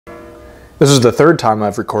This is the third time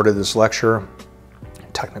I've recorded this lecture.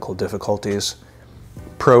 Technical difficulties.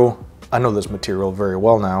 Pro, I know this material very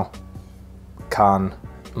well now. Con,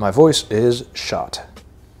 my voice is shot.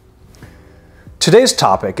 Today's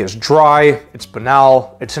topic is dry, it's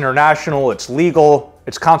banal, it's international, it's legal,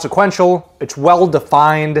 it's consequential, it's well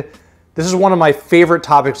defined. This is one of my favorite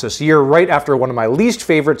topics this year, right after one of my least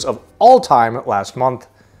favorites of all time last month.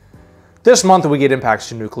 This month we get impacts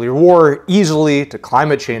to nuclear war easily, to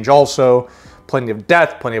climate change also, plenty of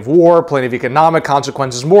death, plenty of war, plenty of economic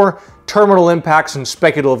consequences, more terminal impacts and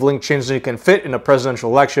speculative link chains than you can fit in a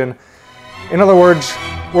presidential election. In other words,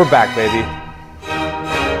 we're back, baby.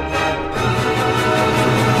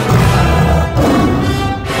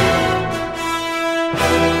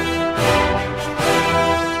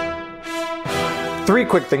 Three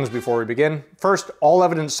quick things before we begin. First, all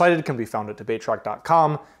evidence cited can be found at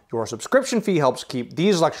debatetrack.com. Your subscription fee helps keep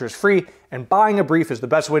these lectures free, and buying a brief is the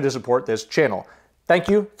best way to support this channel. Thank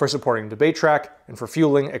you for supporting Debate Track and for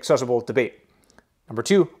fueling accessible debate. Number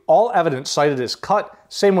two, all evidence cited is cut,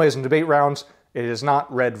 same way as in debate rounds. It is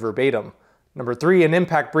not read verbatim. Number three, an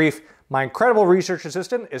impact brief. My incredible research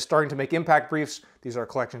assistant is starting to make impact briefs. These are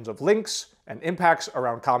collections of links and impacts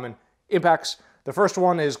around common impacts. The first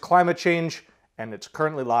one is climate change, and it's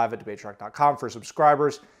currently live at debatetrack.com for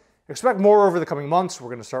subscribers. Expect more over the coming months. We're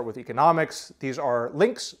going to start with economics. These are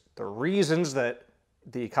links, the reasons that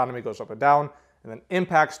the economy goes up and down, and then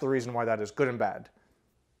impacts, the reason why that is good and bad,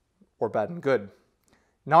 or bad and good.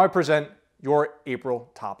 Now I present your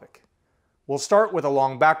April topic. We'll start with a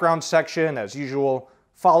long background section, as usual,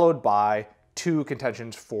 followed by two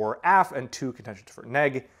contentions for AF and two contentions for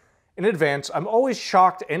Neg. In advance, I'm always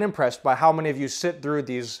shocked and impressed by how many of you sit through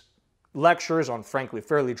these lectures on frankly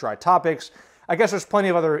fairly dry topics. I guess there's plenty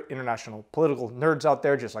of other international political nerds out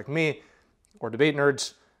there just like me, or debate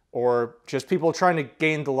nerds, or just people trying to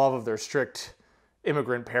gain the love of their strict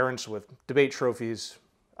immigrant parents with debate trophies.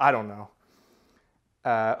 I don't know.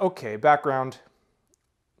 Okay, background.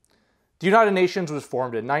 The United Nations was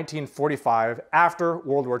formed in 1945 after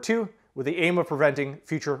World War II with the aim of preventing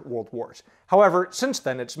future world wars. However, since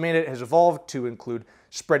then, its mandate has evolved to include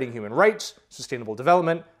spreading human rights, sustainable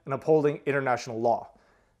development, and upholding international law.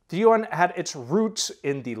 The UN had its roots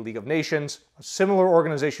in the League of Nations, a similar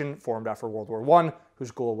organization formed after World War I,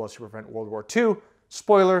 whose goal was to prevent World War II.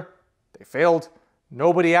 Spoiler, they failed.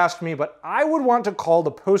 Nobody asked me, but I would want to call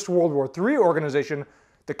the post-World War III organization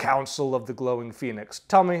the Council of the Glowing Phoenix.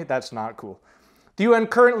 Tell me that's not cool. The UN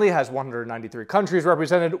currently has 193 countries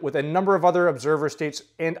represented, with a number of other observer states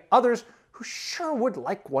and others who sure would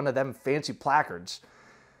like one of them fancy placards.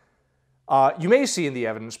 You may see in the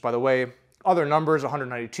evidence, by the way, other numbers,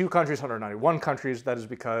 192 countries, 191 countries. That is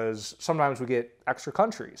because sometimes we get extra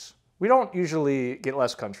countries. We don't usually get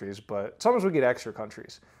less countries, but sometimes we get extra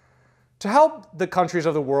countries. To help the countries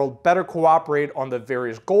of the world better cooperate on the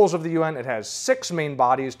various goals of the UN, it has 6 main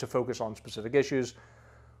bodies to focus on specific issues.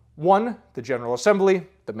 1, the General Assembly,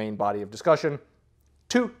 the main body of discussion.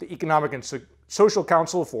 2, the Economic and Social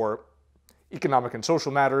Council for economic and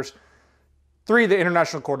social matters. 3, the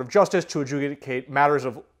International Court of Justice to adjudicate matters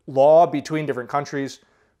of law between different countries.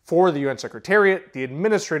 4, the UN Secretariat, the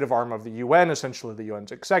administrative arm of the UN, essentially the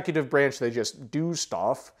UN's executive branch, they just do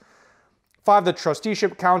stuff. 5, the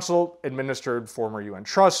Trusteeship Council, administered former UN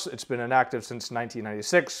trusts. It's been inactive since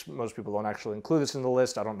 1996. Most people don't actually include this in the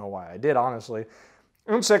list. I don't know why I did, honestly.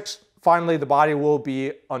 And 6, finally, the body we'll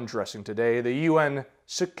be undressing today, the UN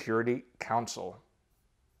Security Council.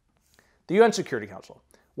 The UN Security Council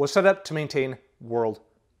was set up to maintain world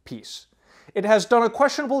peace. It has done a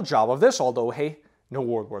questionable job of this, although, hey, no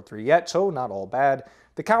World War III yet, so not all bad.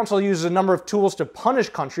 The Council uses a number of tools to punish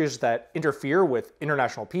countries that interfere with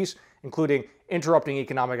international peace, including interrupting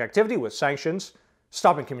economic activity with sanctions,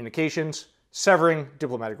 stopping communications, severing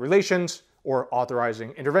diplomatic relations, or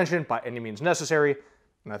authorizing intervention by any means necessary.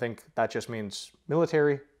 And I think that just means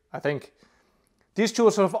military, I think. These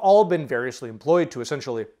tools have all been variously employed to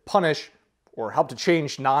essentially punish or help to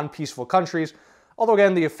change non-peaceful countries, although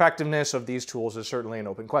again, the effectiveness of these tools is certainly an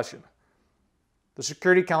open question. The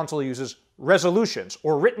Security Council uses resolutions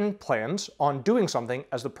or written plans on doing something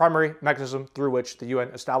as the primary mechanism through which the UN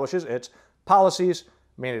establishes its policies,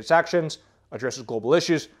 mandates actions, addresses global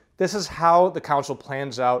issues. This is how the Council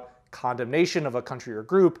plans out condemnation of a country or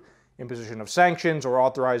group, imposition of sanctions, or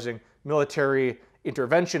authorizing military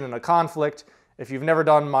intervention in a conflict. If you've never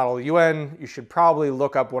done Model UN, you should probably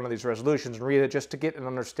look up one of these resolutions and read it just to get an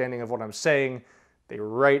understanding of what I'm saying. They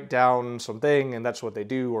write down something, and that's what they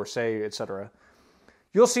do or say, etc.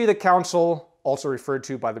 You'll see the Council, also referred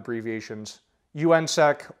to by the abbreviations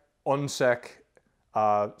UNSEC, UNSEC,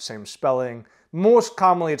 same spelling. Most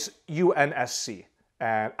commonly, it's UNSC.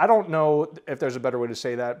 And I don't know if there's a better way to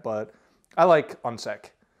say that, but I like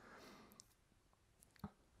unsec.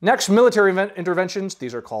 Next, military interventions.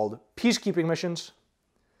 These are called peacekeeping missions.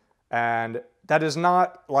 And that is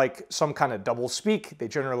not like some kind of double speak. They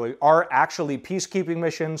generally are actually peacekeeping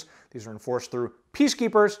missions. These are enforced through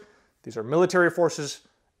peacekeepers. These are military forces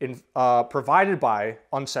provided by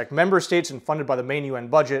unsec member states and funded by the main UN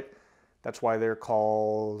budget. That's why they're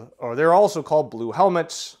called, or they're also called blue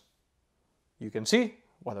helmets. You can see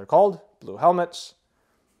why they're called blue helmets.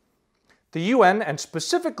 The UN, and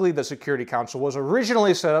specifically the Security Council, was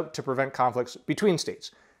originally set up to prevent conflicts between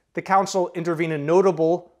states. The Council intervened in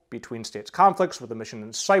notable between states conflicts with a mission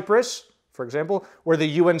in Cyprus, for example, where the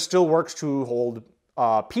UN still works to hold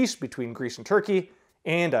peace between Greece and Turkey,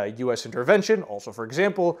 and a US intervention, also for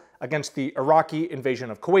example, against the Iraqi invasion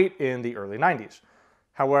of Kuwait in the early 90s.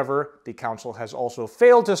 However, the Council has also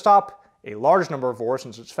failed to stop a large number of wars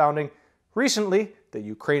since its founding. Recently, the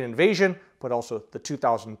Ukraine invasion, but also the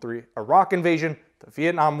 2003 Iraq invasion, the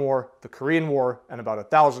Vietnam War, the Korean War, and about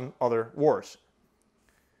 1,000 other wars.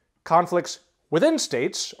 Conflicts within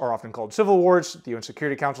states are often called civil wars. The UN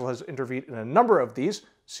Security Council has intervened in a number of these: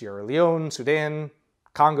 Sierra Leone, Sudan,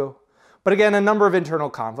 Congo. But again, a number of internal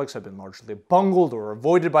conflicts have been largely bungled or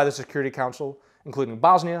avoided by the Security Council, including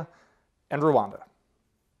Bosnia and Rwanda.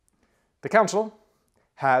 The Council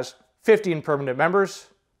has 15 permanent members.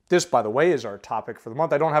 This, by the way, is our topic for the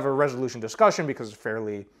month. I don't have a resolution discussion because it's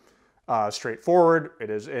fairly straightforward.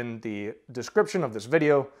 It is in the description of this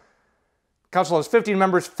video. The Council has 15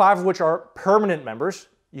 members, 5 of which are permanent members: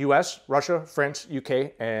 US, Russia, France,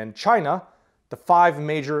 UK, and China, the 5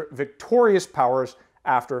 major victorious powers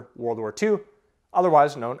after World War II,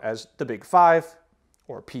 otherwise known as the Big Five,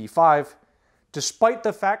 or P5. Despite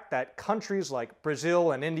the fact that countries like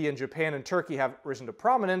Brazil and India and Japan and Turkey have risen to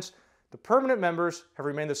prominence, the permanent members have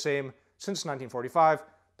remained the same since 1945.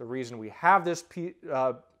 The reason we have this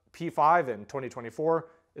P5 in 2024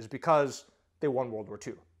 is because they won World War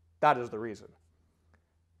II. That is the reason.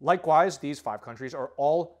 Likewise, these 5 countries are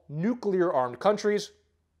all nuclear-armed countries,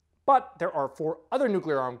 but there are 4 other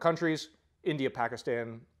nuclear-armed countries, India,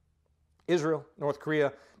 Pakistan, Israel, North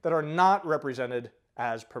Korea, that are not represented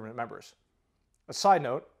as permanent members. A side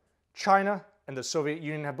note, China and the Soviet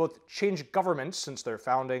Union have both changed governments since their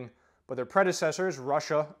founding, but their predecessors,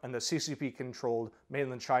 Russia and the CCP-controlled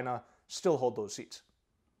mainland China, still hold those seats.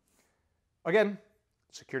 Again,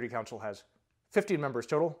 the Security Council has 15 members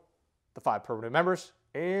total, the 5 permanent members,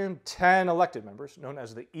 and 10 elected members, known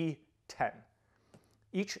as the E10.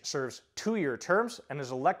 Each serves 2-year terms and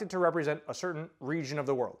is elected to represent a certain region of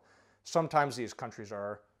the world. Sometimes these countries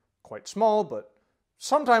are quite small, but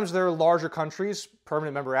sometimes they're larger countries,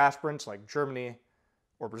 permanent member aspirants like Germany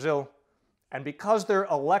or Brazil. And because they're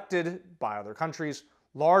elected by other countries,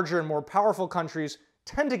 larger and more powerful countries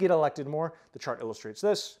tend to get elected more. The chart illustrates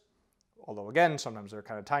this, although again, sometimes they're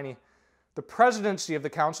kind of tiny. The presidency of the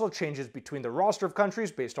Council changes between the roster of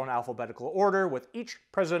countries based on alphabetical order, with each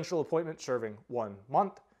presidential appointment serving 1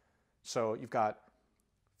 month. So you've got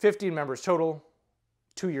 15 members total,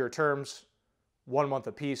 2-year terms, 1 month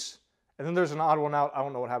apiece. And then there's an odd one out. I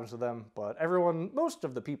don't know what happens to them, but most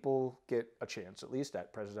of the people get a chance, at least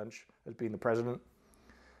at as being the president.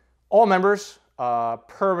 All members,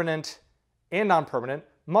 permanent and non-permanent,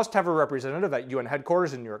 must have a representative at UN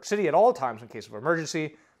headquarters in New York City at all times in case of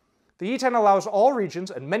emergency. The E10 allows all regions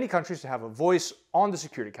and many countries to have a voice on the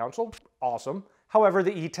Security Council. Awesome. However,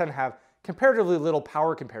 the E10 have comparatively little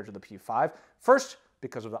power compared to the P5. First,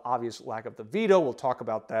 because of the obvious lack of the veto. We'll talk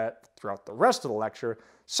about that throughout the rest of the lecture.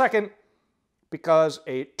 Second, because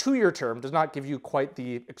a 2-year term does not give you quite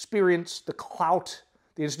the experience, the clout,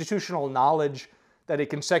 the institutional knowledge that a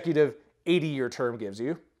consecutive 80-year term gives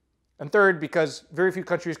you. And third, because very few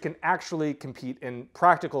countries can actually compete in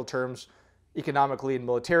practical terms, economically and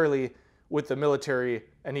militarily, with the military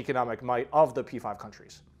and economic might of the P5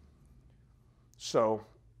 countries. So,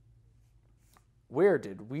 where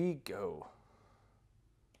did we go?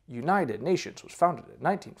 United Nations was founded in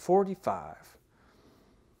 1945.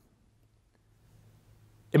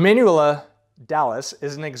 Emanuela Dallas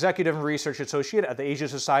is an executive and research associate at the Asia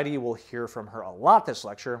Society. You will hear from her a lot this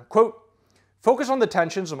lecture. Quote, "Focus on the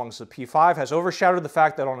tensions amongst the P5 has overshadowed the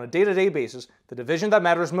fact that on a day-to-day basis, the division that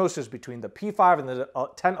matters most is between the P5 and the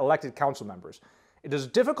 10 elected council members. It is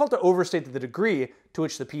difficult to overstate the degree to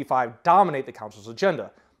which the P5 dominate the council's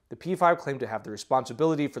agenda. The P5 claim to have the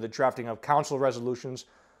responsibility for the drafting of council resolutions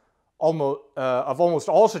of almost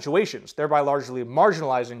all situations, thereby largely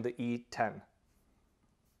marginalizing the E10.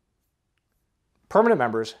 Permanent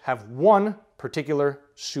members have one particular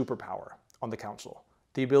superpower on the council: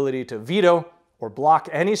 the ability to veto or block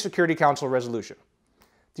any Security Council resolution.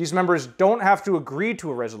 These members don't have to agree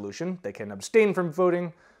to a resolution. They can abstain from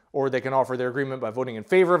voting, or they can offer their agreement by voting in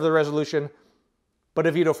favor of the resolution. But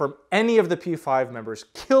a veto from any of the P5 members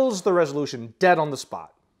kills the resolution dead on the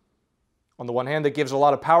spot. On the one hand, that gives a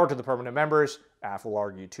lot of power to the permanent members. AF will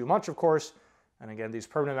argue too much, of course. And again, these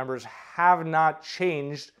permanent members have not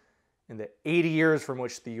changed in the 80 years from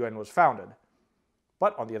which the UN was founded.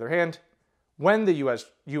 But on the other hand, when the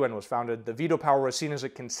UN was founded, the veto power was seen as a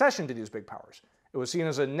concession to these big powers. It was seen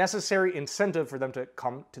as a necessary incentive for them to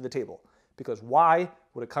come to the table. Because why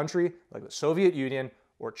would a country like the Soviet Union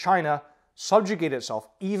or China subjugate itself,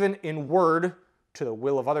 even in word, to the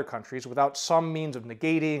will of other countries without some means of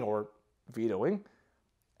negating or vetoing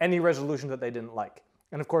any resolution that they didn't like?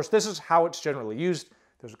 And of course, this is how it's generally used.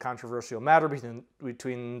 There's a controversial matter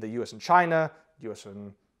between the US and China, US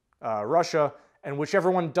and Russia, and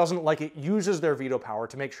whichever one doesn't like it uses their veto power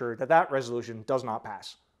to make sure that that resolution does not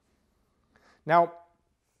pass. Now,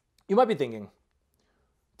 you might be thinking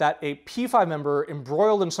that a P5 member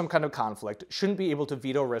embroiled in some kind of conflict shouldn't be able to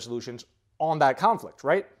veto resolutions on that conflict,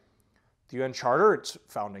 right? The UN Charter, its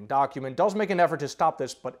founding document, does make an effort to stop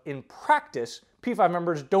this, but in practice, P5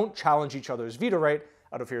 members don't challenge each other's veto right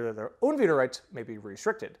out of fear that their own veto rights may be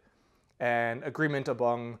restricted. And agreement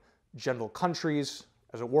among general countries,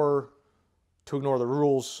 as it were, to ignore the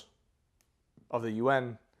rules of the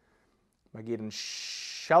UN. Magid and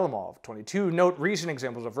Shalamov, 22, note recent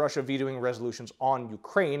examples of Russia vetoing resolutions on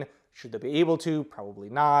Ukraine. Should they be able to? Probably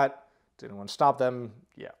not. Did anyone stop them?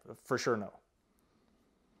 Yeah, for sure no.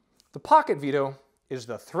 The pocket veto is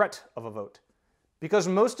the threat of a vote. Because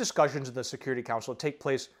most discussions in the Security Council take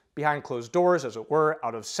place behind closed doors, as it were,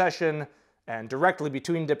 out of session, and directly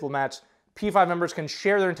between diplomats, P5 members can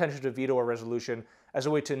share their intention to veto a resolution as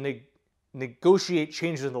a way to negotiate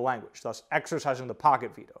changes in the language, thus exercising the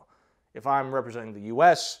pocket veto. If I'm representing the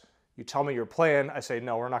US, you tell me your plan, I say,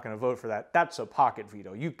 no, we're not going to vote for that. That's a pocket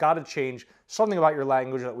veto. You've got to change something about your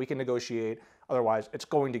language that we can negotiate. Otherwise, it's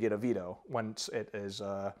going to get a veto once it is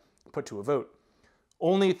put to a vote.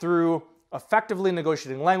 Only through effectively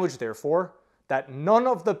negotiating language, therefore, that none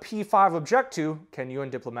of the P5 object to, can UN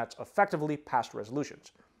diplomats effectively pass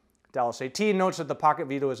resolutions. Dallas 18 notes that the pocket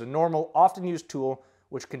veto is a normal, often used tool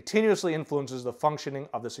which continuously influences the functioning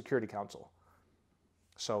of the Security Council.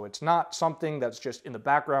 So it's not something that's just in the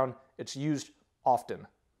background, it's used often.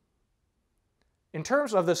 In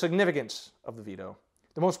terms of the significance of the veto,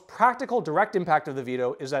 the most practical direct impact of the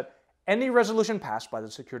veto is that any resolution passed by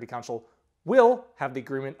the Security Council will have the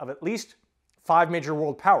agreement of at least 5 major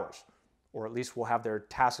world powers, or at least will have their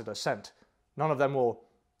tacit assent. None of them will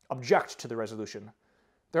object to the resolution.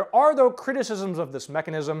 There are, though, criticisms of this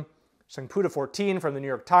mechanism. Sangputa 14 from the New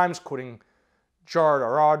York Times, quoting Jared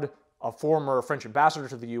Arad, a former French ambassador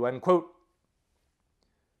to the UN, quote,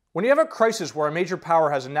 "When you have a crisis where a major power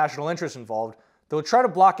has a national interest involved, they'll try to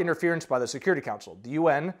block interference by the Security Council. The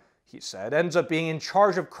UN," he said, "ends up being in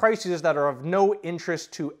charge of crises that are of no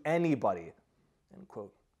interest to anybody." End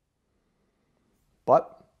quote.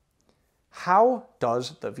 But how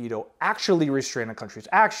does the veto actually restrain a country's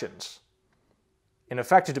actions? In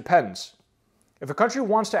effect, it depends. If a country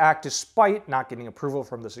wants to act despite not getting approval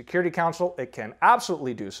from the Security Council, it can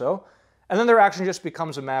absolutely do so, and then their action just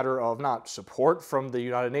becomes a matter of not support from the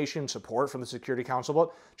United Nations, support from the Security Council,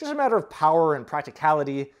 but just a matter of power and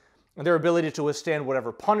practicality and their ability to withstand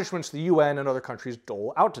whatever punishments the UN and other countries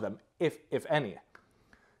dole out to them, if any.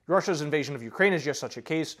 Russia's invasion of Ukraine is just such a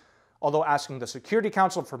case. Although asking the Security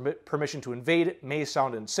Council for permission to invade may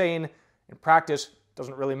sound insane, in practice, it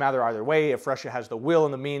doesn't really matter either way if Russia has the will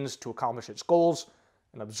and the means to accomplish its goals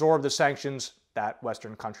and absorb the sanctions that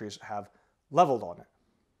Western countries have leveled on it.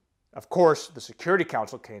 Of course, the Security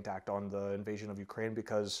Council can't act on the invasion of Ukraine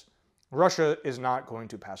because Russia is not going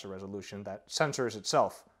to pass a resolution that censors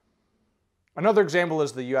itself. Another example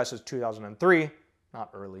is the US's 2003, not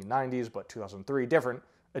early 90s, but 2003, different,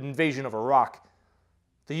 invasion of Iraq.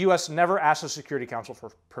 The US never asked the Security Council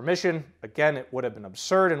for permission. Again, it would have been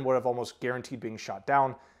absurd and would have almost guaranteed being shot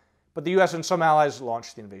down. But the US and some allies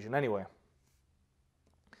launched the invasion anyway.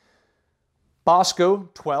 Bosco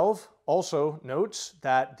 12 also notes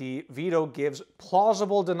that the veto gives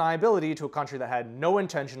plausible deniability to a country that had no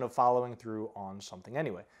intention of following through on something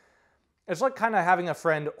anyway. It's like kind of having a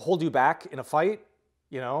friend hold you back in a fight,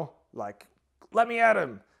 like, let me at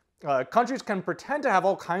him. Countries can pretend to have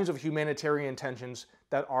all kinds of humanitarian intentions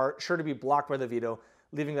that are sure to be blocked by the veto,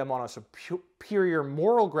 leaving them on a superior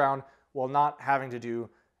moral ground while not having to do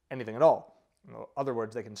anything at all. In other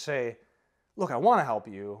words, they can say, look, I want to help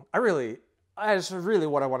you. That's really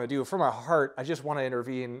what I want to do. From my heart, I just want to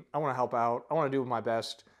intervene. I want to help out. I want to do my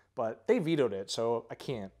best. But they vetoed it, so I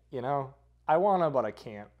can't, you know? I wanna, but I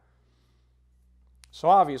can't. So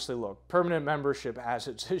obviously, look, permanent membership has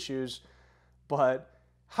its issues, but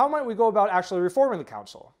how might we go about actually reforming the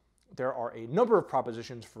council? There are a number of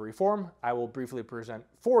propositions for reform. I will briefly present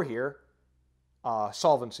 4 here.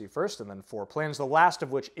 Solvency first, and then 4 plans, the last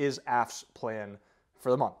of which is AF's plan for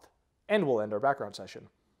the month. And we'll end our background session.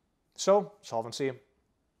 So, solvency.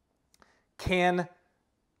 Can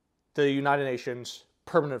the United Nations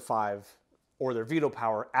Permanent 5 or their veto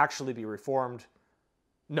power actually be reformed?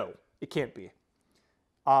 No, it can't be.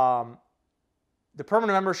 The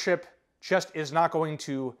permanent membership just is not going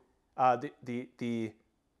to, the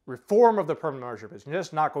reform of the permanent membership is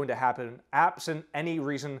just not going to happen absent any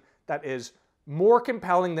reason that is more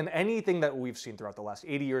compelling than anything that we've seen throughout the last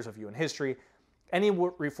 80 years of UN history. Any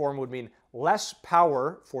reform would mean less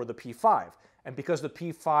power for the P5. And because the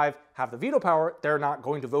P5 have the veto power, they're not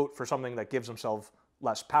going to vote for something that gives themselves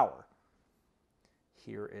less power.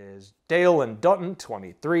 Here is Dale and Dutton,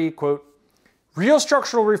 23, quote, "Real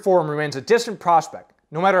structural reform remains a distant prospect.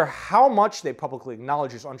 No matter how much they publicly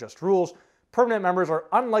acknowledge these unjust rules, permanent members are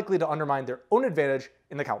unlikely to undermine their own advantage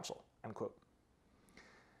in the council," end quote.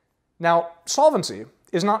 Now, solvency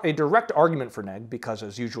is not a direct argument for Neg because,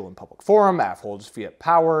 as usual in public forum, AF holds fiat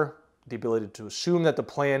power, the ability to assume that the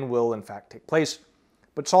plan will in fact take place,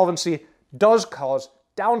 but solvency does cause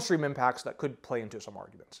downstream impacts that could play into some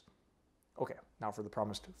arguments. Okay, now for the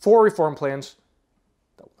promised 4 reform plans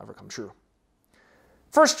that will never come true.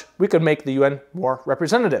 First, we could make the UN more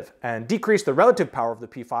representative and decrease the relative power of the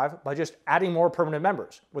P5 by just adding more permanent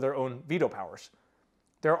members with their own veto powers.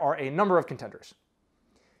 There are a number of contenders.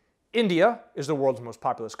 India is the world's most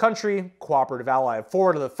populous country, cooperative ally of 4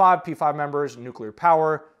 out of the 5 P5 members, nuclear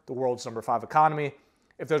power, the world's number 5 economy.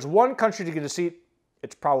 If there's one country to get a seat,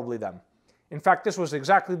 it's probably them. In fact, this was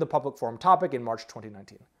exactly the public forum topic in March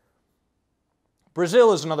 2019.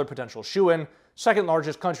 Brazil is another potential shoo-in, second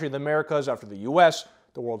largest country in the Americas after the US,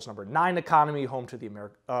 the world's number 9 economy, home to the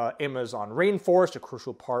Amazon rainforest, a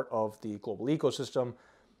crucial part of the global ecosystem.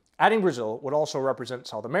 Adding Brazil would also represent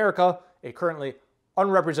South America, a currently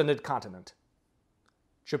unrepresented continent.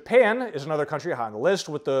 Japan is another country high on the list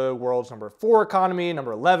with the world's number 4 economy,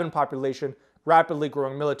 number 11 population, rapidly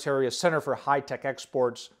growing military, a center for high-tech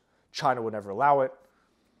exports. China would never allow it.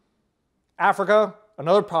 Africa,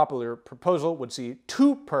 another popular proposal, would see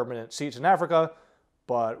 2 permanent seats in Africa,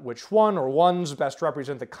 but which one or ones best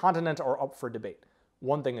represent the continent are up for debate.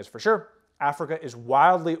 One thing is for sure, Africa is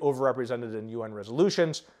wildly overrepresented in UN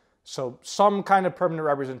resolutions, so some kind of permanent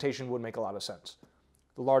representation would make a lot of sense.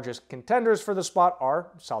 The largest contenders for the spot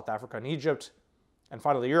are South Africa and Egypt. And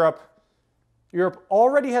finally, Europe. Europe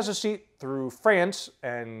already has a seat through France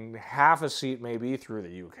and half a seat maybe through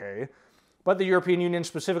the UK. But the European Union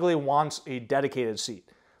specifically wants a dedicated seat.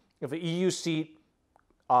 If the EU seat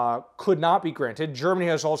could not be granted, Germany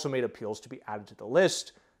has also made appeals to be added to the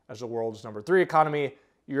list as the world's number 3 economy,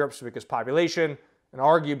 Europe's biggest population, and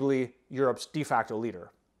arguably Europe's de facto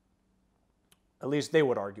leader. At least they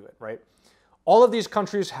would argue it, right? All of these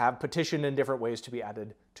countries have petitioned in different ways to be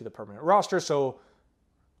added to the permanent roster, so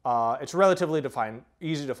it's relatively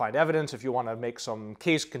easy to find evidence. If you want to make some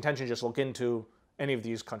case contention, just look into any of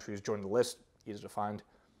these countries join the list, easy to find.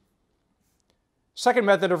 Second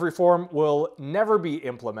method of reform will never be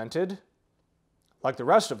implemented, like the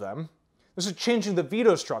rest of them. This is changing the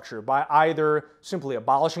veto structure by either simply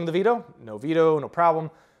abolishing the veto, no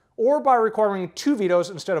problem, or by requiring 2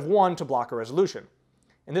 vetoes instead of 1 to block a resolution.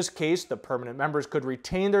 In this case, the permanent members could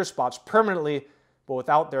retain their spots permanently, but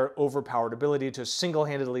without their overpowered ability to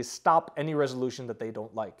single-handedly stop any resolution that they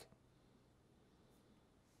don't like.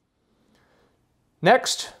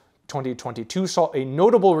 Next, 2022 saw a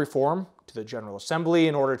notable reform to the General Assembly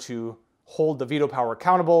in order to hold the veto power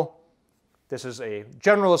accountable. This is a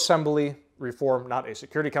General Assembly reform, not a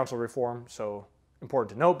Security Council reform, so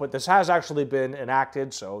important to note, but this has actually been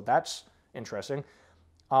enacted, so that's interesting.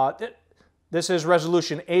 This is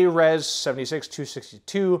Resolution A-Res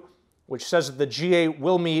 76-262, which says that the GA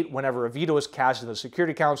will meet whenever a veto is cast in the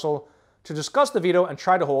Security Council to discuss the veto and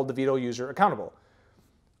try to hold the veto user accountable.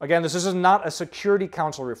 Again, this is not a Security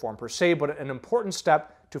Council reform per se, but an important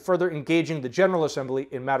step to further engaging the General Assembly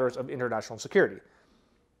in matters of international security.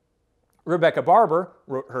 Rebecca Barber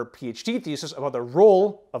wrote her PhD thesis about the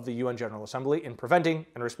role of the UN General Assembly in preventing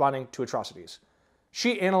and responding to atrocities.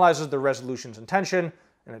 She analyzes the resolution's intention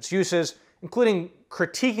and its uses, including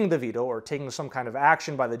critiquing the veto or taking some kind of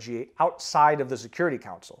action by the GA outside of the Security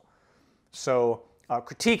Council. So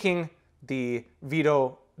critiquing the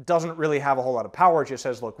veto doesn't really have a whole lot of power. It just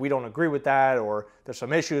says, look, we don't agree with that, or there's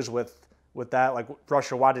some issues with with that. Like,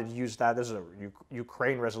 Russia, why did you use that? This is a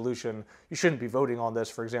Ukraine resolution. You shouldn't be voting on this,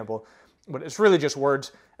 for example. But it's really just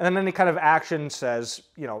words. And then any kind of action says,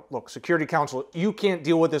 you know, look, Security Council, you can't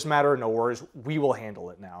deal with this matter, no worries, we will handle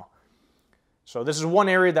it now. So this is one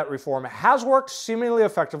area that reform has worked seemingly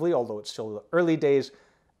effectively, although it's still the early days,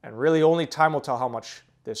 and really only time will tell how much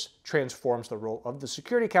this transforms the role of the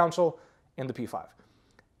Security Council in the P5.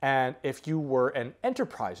 And if you were an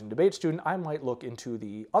enterprising debate student, I might look into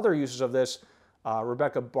the other uses of this.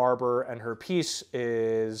 Rebecca Barber and her piece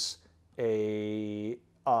is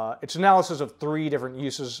it's analysis of 3 different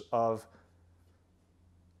uses of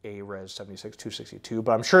ARES 76-262,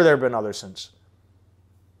 but I'm sure there have been others since.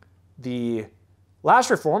 The last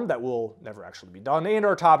reform that will never actually be done, and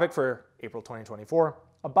our topic for April 2024,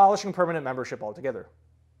 abolishing permanent membership altogether.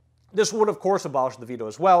 This would, of course, abolish the veto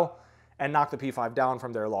as well, and knock the P5 down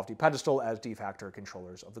from their lofty pedestal as de facto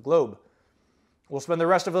controllers of the globe. We'll spend the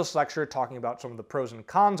rest of this lecture talking about some of the pros and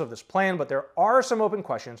cons of this plan, but there are some open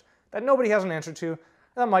questions that nobody has an answer to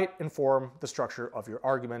that might inform the structure of your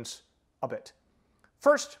arguments a bit.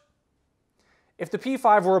 First, if the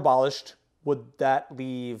P5 were abolished, would that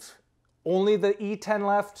leave only the E10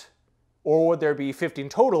 left? Or would there be 15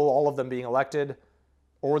 total, all of them being elected?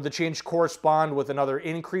 Or would the change correspond with another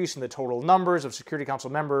increase in the total numbers of Security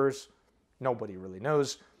Council members? Nobody really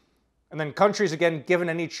knows. And then countries, again, given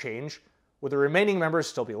any change, would the remaining members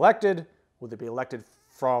still be elected? Would they be elected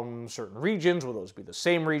from certain regions? Will those be the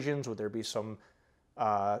same regions? Would there be some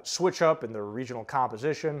switch up in the regional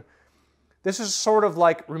composition? This is sort of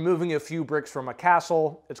like removing a few bricks from a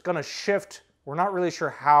castle. It's going to shift. We're not really sure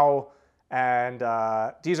how. And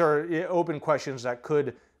these are open questions that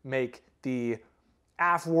could make the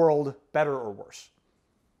AF world better or worse.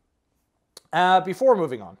 Before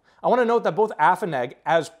moving on, I want to note that both AF and Neg,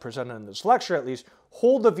 as presented in this lecture at least,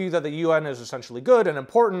 hold the view that the UN is essentially good and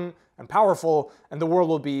important and powerful, and the world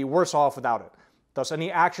will be worse off without it. Thus,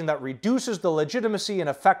 any action that reduces the legitimacy and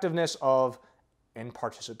effectiveness of and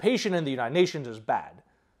participation in the United Nations is bad.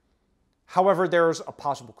 However, there's a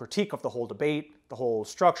possible critique of the whole debate, the whole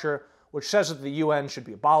structure, which says that the UN should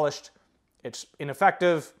be abolished. It's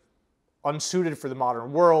ineffective, unsuited for the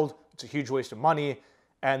modern world, it's a huge waste of money,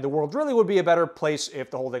 and the world really would be a better place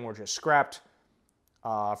if the whole thing were just scrapped.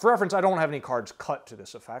 For reference, I don't have any cards cut to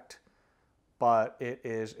this effect, but it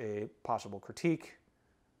is a possible critique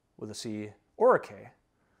with a C or a K.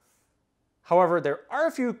 However, there are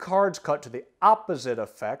a few cards cut to the opposite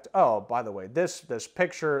effect. Oh, by the way, this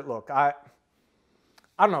picture, look, I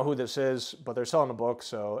don't know who this is, but they're selling a book,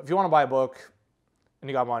 so if you want to buy a book and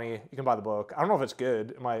you got money, you can buy the book. I don't know if it's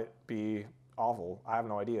good. It might be awful. I have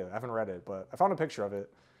no idea. I haven't read it, but I found a picture of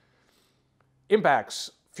it.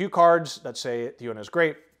 Impacts. Few cards that say the UN is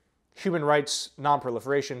great. Human rights,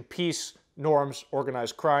 non-proliferation, peace, norms,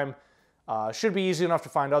 organized crime. Should be easy enough to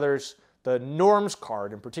find others. The norms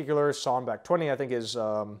card in particular, Sonback 20, I think is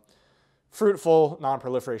fruitful,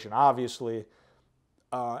 non-proliferation, obviously.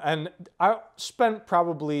 And I spent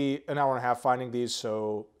probably an hour and a half finding these,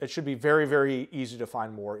 so it should be very, very easy to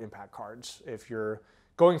find more impact cards. If you're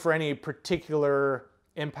going for any particular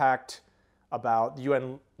impact about the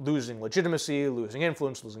UN losing legitimacy, losing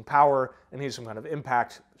influence, losing power, and needs some kind of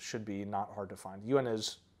impact, should be not hard to find. The UN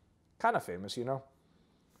is kind of famous, you know?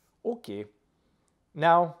 Okay.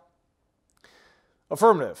 Now,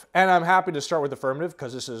 affirmative. And I'm happy to start with affirmative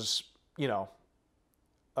because this is, you know,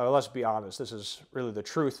 let's be honest, this is really the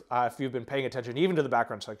truth. If you've been paying attention even to the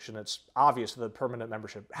background section, it's obvious that permanent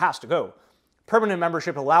membership has to go. Permanent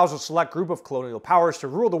membership allows a select group of colonial powers to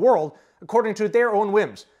rule the world according to their own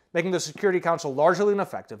whims, making the Security Council largely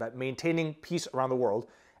ineffective at maintaining peace around the world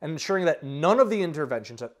and ensuring that none of the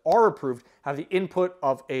interventions that are approved have the input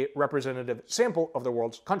of a representative sample of the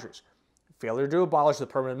world's countries. Failure to abolish the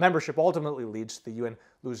permanent membership ultimately leads to the UN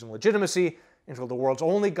losing legitimacy until the world's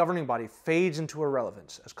only governing body fades into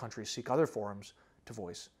irrelevance as countries seek other forums to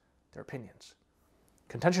voice their opinions.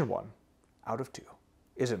 Contention 1 out of 2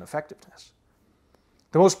 is ineffectiveness.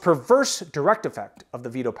 The most perverse direct effect of the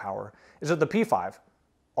veto power is that the P5,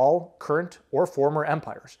 all current or former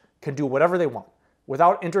empires, can do whatever they want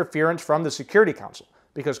without interference from the Security Council,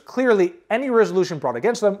 because clearly any resolution brought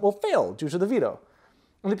against them will fail due to the veto.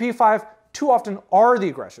 And the P5 too often are the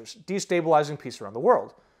aggressors, destabilizing peace around the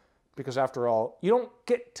world. Because after all, you don't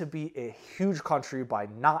get to be a huge country by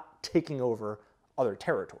not taking over other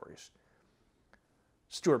territories.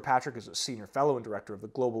 Stuart Patrick is a senior fellow and director of the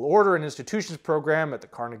Global Order and Institutions Program at the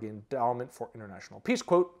Carnegie Endowment for International Peace,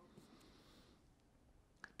 quote,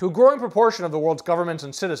 "To a growing proportion of the world's governments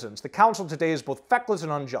and citizens, the Council today is both feckless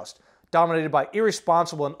and unjust, dominated by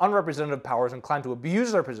irresponsible and unrepresentative powers inclined to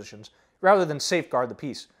abuse their positions rather than safeguard the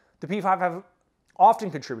peace. The P5 have often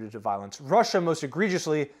contributed to violence. Russia, most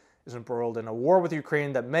egregiously, is embroiled in a war with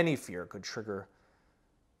Ukraine that many fear could trigger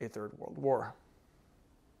a third world war.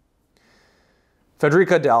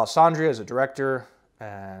 Federica D'Alessandria is a director,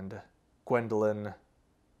 and Gwendolyn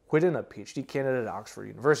Whitten, a PhD candidate at Oxford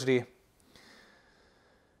University.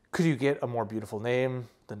 Could you get a more beautiful name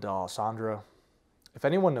than D'Alessandra? If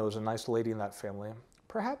anyone knows a nice lady in that family,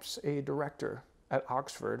 perhaps a director at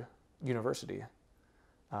Oxford University,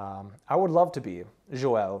 I would love to be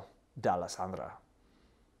Joelle D'Alessandra.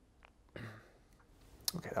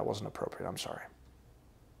 Okay, that wasn't appropriate. I'm sorry.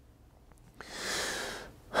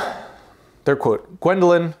 Their quote,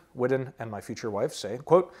 Gwendolyn Whitten and my future wife say,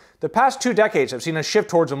 quote, the past 2 decades have seen a shift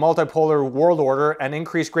towards a multipolar world order and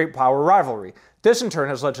increased great power rivalry. This in turn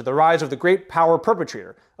has led to the rise of the great power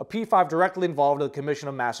perpetrator, a P5 directly involved in the commission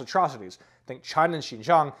of mass atrocities. Think China in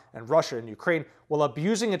Xinjiang and Russia in Ukraine, while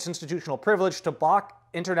abusing its institutional privilege to block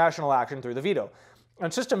international action through the veto,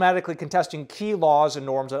 and systematically contesting key laws and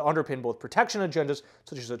norms that underpin both protection agendas,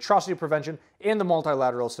 such as atrocity prevention, and the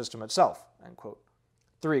multilateral system itself, end quote.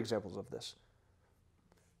 3 examples of this.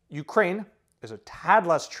 Ukraine is a tad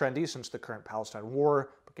less trendy since the current Palestine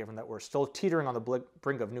war, but given that we're still teetering on the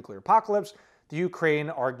brink of nuclear apocalypse, the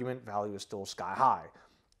Ukraine argument value is still sky high.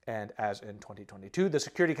 And as in 2022, the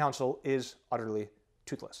Security Council is utterly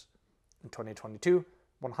toothless. In 2022,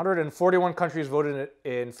 141 countries voted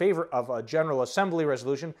in favor of a General Assembly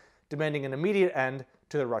resolution demanding an immediate end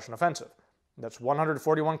to the Russian offensive. That's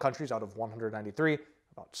 141 countries out of 193,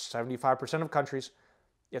 about 75% of countries.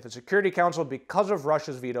 Yet the Security Council, because of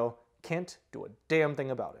Russia's veto, can't do a damn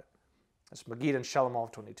thing about it. That's Magid and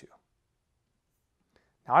Shelemov 22.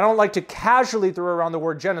 Now, I don't like to casually throw around the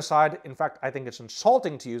word genocide. In fact, I think it's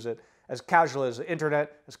insulting to use it as casually as the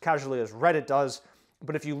internet, as casually as Reddit does.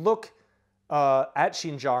 But if you look at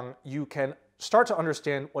Xinjiang, you can start to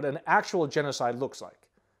understand what an actual genocide looks like,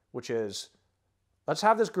 which is, let's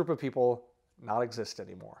have this group of people not exist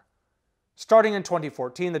anymore. Starting in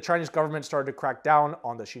 2014, the Chinese government started to crack down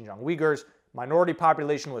on the Xinjiang Uyghurs, minority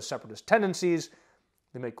population with separatist tendencies.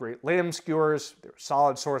 They make great lamb skewers. They're a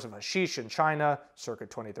solid source of hashish in China, circa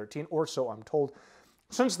 2013, or so I'm told.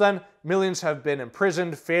 Since then, millions have been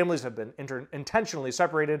imprisoned, families have been intentionally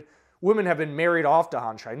separated, women have been married off to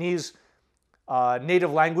Han Chinese,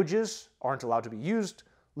 native languages aren't allowed to be used,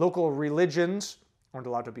 local religions aren't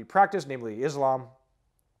allowed to be practiced, namely Islam.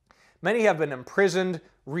 Many have been imprisoned,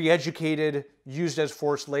 re-educated, used as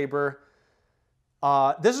forced labor.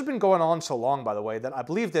 This has been going on so long, by the way, that I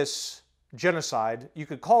believe this genocide, you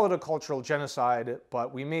could call it a cultural genocide,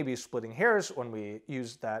 but we may be splitting hairs when we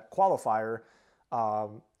use that qualifier,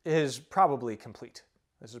 is probably complete.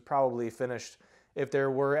 This is probably finished. If there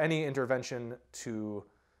were any intervention to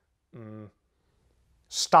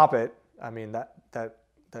stop it, I mean, that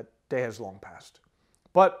day has long passed.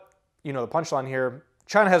 But, you know, the punchline here,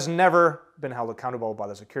 China has never been held accountable by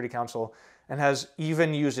the Security Council and has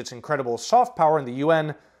even used its incredible soft power in the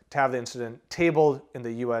UN to have the incident tabled in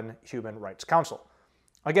the UN Human Rights Council.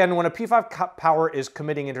 Again, when a P5 power is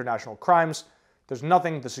committing international crimes, there's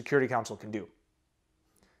nothing the Security Council can do.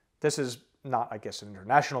 This is not, I guess, an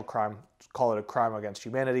international crime. Call it a crime against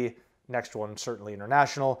humanity. Next one, certainly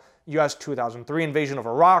international. US 2003 invasion of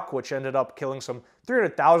Iraq, which ended up killing some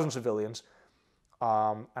 300,000 civilians.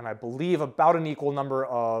 And I believe about an equal number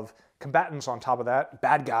of combatants on top of that,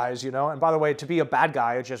 bad guys, you know. And by the way, to be a bad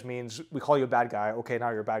guy, it just means we call you a bad guy. Okay,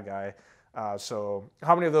 now you're a bad guy. So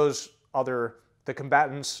how many of those the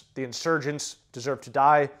combatants, the insurgents deserve to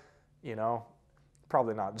die? You know,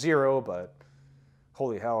 probably not 0, but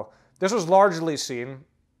holy hell. This was largely seen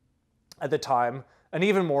at the time, and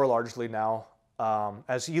even more largely now,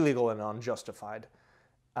 as illegal and unjustified.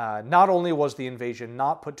 Not only was the invasion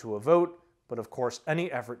not put to a vote, but of course,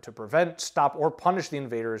 any effort to prevent, stop, or punish the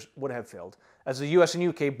invaders would have failed, as the US and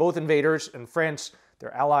UK, both invaders, and France,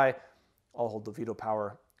 their ally, all hold the veto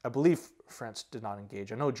power. I believe France did not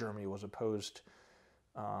engage. I know Germany was opposed.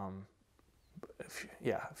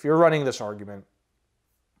 If you're running this argument,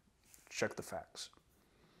 check the facts.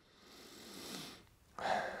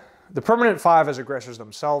 The permanent 5 as aggressors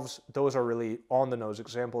themselves, those are really on-the-nose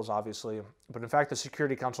examples, obviously. But in fact, the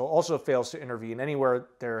Security Council also fails to intervene anywhere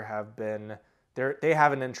they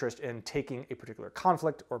have an interest in taking a particular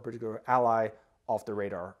conflict or a particular ally off the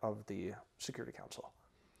radar of the Security Council.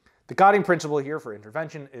 The guiding principle here for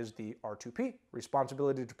intervention is the R2P,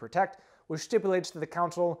 responsibility to protect, which stipulates that the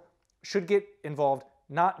Council should get involved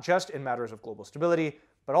not just in matters of global stability,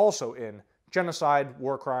 but also in genocide,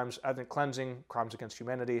 war crimes, ethnic cleansing, crimes against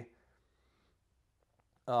humanity.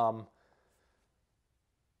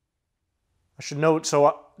 I should note,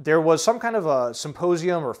 so there was some kind of a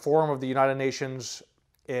symposium or forum of the United Nations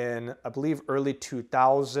in, I believe, early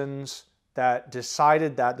 2000s that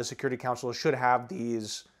decided that the Security Council should have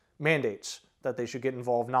these mandates, that they should get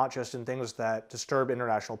involved not just in things that disturb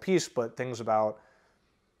international peace, but things about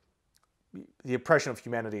the oppression of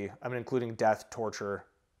humanity, I mean, including death, torture,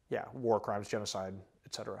 war crimes, genocide,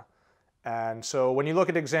 etc. And so when you look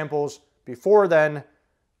at examples before then,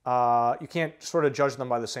 you can't sort of judge them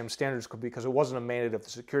by the same standards because it wasn't a mandate of the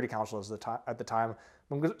Security Council at the time.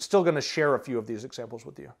 I'm still going to share a few of these examples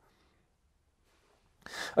with you.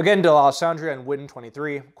 Again, D'Alessandria and Witten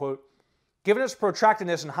 23, quote, "Given its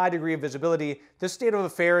protractedness and high degree of visibility, this state of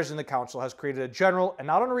affairs in the Council has created a general and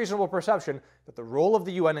not unreasonable perception that the role of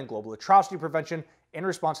the UN in global atrocity prevention and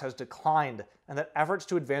response has declined, and that efforts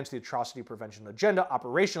to advance the atrocity prevention agenda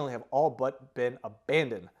operationally have all but been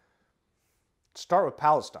abandoned." Let's start with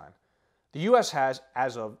Palestine. The U.S. has,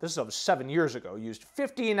 this is of 7 years ago, used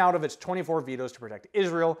 15 out of its 24 vetoes to protect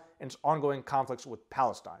Israel in its ongoing conflicts with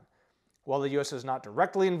Palestine. While the U.S. is not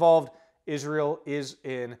directly involved, Israel is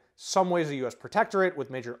in some ways a U.S. protectorate with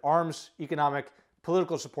major arms, economic,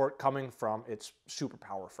 political support coming from its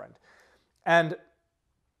superpower friend. And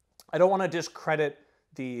I don't want to discredit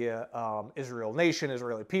the Israel nation,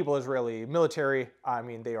 Israeli people, Israeli military. I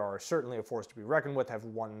mean, they are certainly a force to be reckoned with, have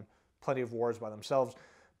won plenty of wars by themselves,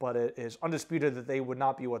 but it is undisputed that they would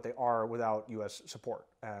not be what they are without U.S. support.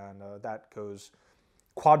 And that goes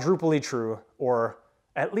quadruply true, or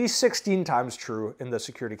at least 16 times true in the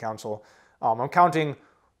Security Council. I'm counting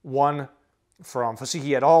one from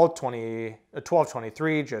Fasihi et al.,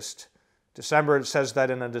 1223, just December. It says that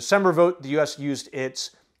in a December vote, the U.S. used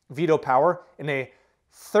its veto power in a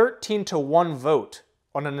 13-to-1 vote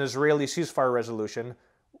on an Israeli ceasefire resolution,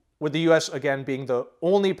 with the U.S. again being the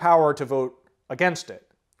only power to vote against it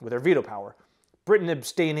with their veto power. Britain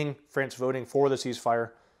abstaining, France voting for the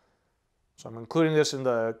ceasefire. So I'm including this in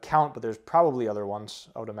the count, but there's probably other ones,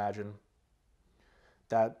 I would imagine.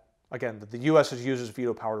 That, again, that the U.S. has used its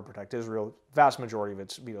veto power to protect Israel. Vast majority of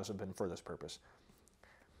its vetoes have been for this purpose.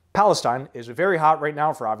 Palestine is very hot right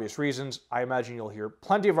now for obvious reasons. I imagine you'll hear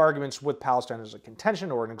plenty of arguments with Palestine as a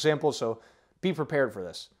contention or an example, so be prepared for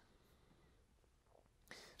this.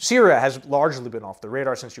 Syria has largely been off the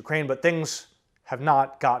radar since Ukraine, but things have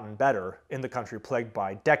not gotten better in the country plagued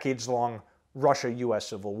by decades-long Russia-US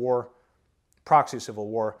civil war, proxy civil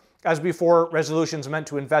war. As before, resolutions meant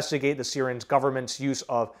to investigate the Syrian government's use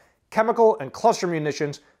of chemical and cluster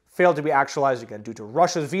munitions failed to be actualized again due to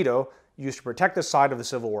Russia's veto used to protect the side of the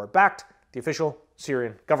civil war backed the official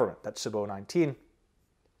Syrian government. That's SIBO 19.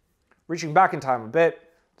 Reaching back in time a bit,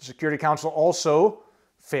 the Security Council also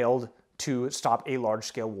failed to stop a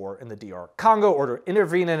large-scale war in the DR Congo or to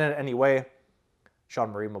intervene in it anyway.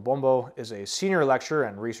 Jean-Marie Mabombo is a senior lecturer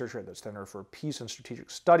and researcher at the Center for Peace and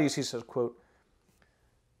Strategic Studies. He says, quote,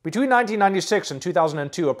 "Between 1996 and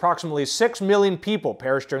 2002, approximately 6 million people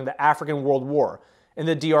perished during the African World War in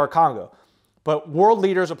the DR Congo. But world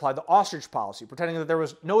leaders applied the ostrich policy, pretending that there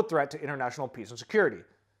was no threat to international peace and security."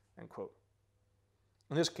 End quote.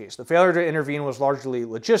 In this case, the failure to intervene was largely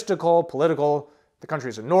logistical, political. The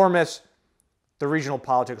country is enormous. The regional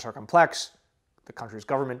politics are complex. The country's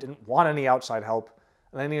government didn't want any outside help.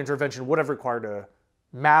 And any intervention would have required a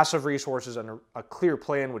massive resources and a clear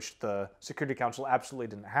plan, which the Security Council absolutely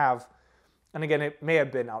didn't have. And again, it may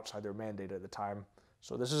have been outside their mandate at the time.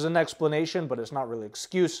 So this is an explanation, but it's not really an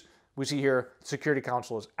excuse. We see here the Security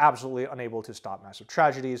Council is absolutely unable to stop massive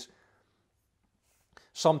tragedies.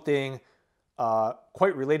 Something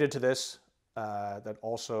quite related to this that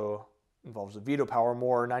also involves the veto power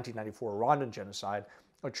more, 1994 Rwandan genocide,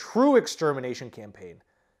 a true extermination campaign,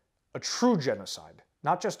 a true genocide,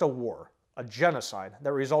 not just a war, a genocide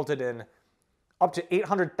that resulted in up to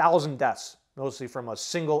 800,000 deaths, mostly from a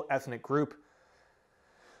single ethnic group.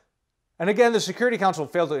 And again, the Security Council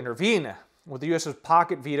failed to intervene, with the U.S.'s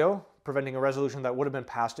pocket veto preventing a resolution that would have been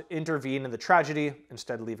passed to intervene in the tragedy,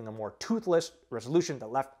 instead leaving a more toothless resolution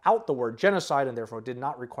that left out the word genocide and therefore did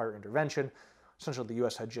not require intervention. Essentially, the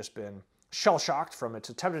U.S. had just been shell-shocked from its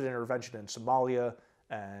attempted intervention in Somalia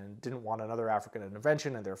and didn't want another African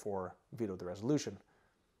intervention and therefore vetoed the resolution.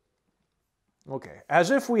 Okay, as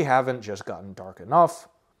if we haven't just gotten dark enough,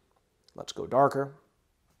 let's go darker.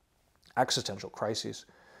 Existential crises.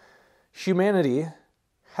 Humanity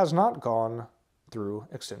has not gone through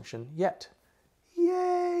extinction yet.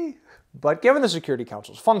 Yay! But given the Security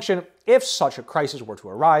Council's function, if such a crisis were to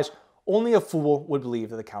arise, only a fool would believe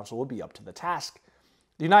that the Council would be up to the task.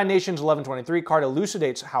 The United Nations 1123 card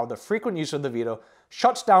elucidates how the frequent use of the veto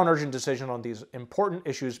shuts down urgent decision on these important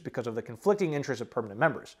issues because of the conflicting interests of permanent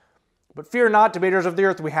members. But fear not, debaters of the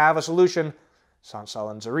earth, we have a solution.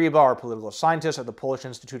 Sansal and Zariba are political scientists at the Polish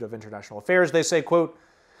Institute of International Affairs. They say, quote,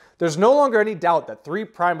 "There's no longer any doubt that three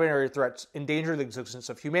primary threats endanger the existence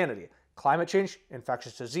of humanity: climate change,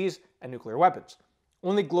 infectious disease, and nuclear weapons.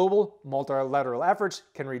 Only global, multilateral efforts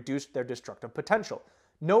can reduce their destructive potential.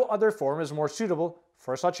 No other forum is more suitable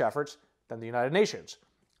for such efforts than the United Nations.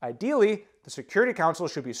 Ideally, the Security Council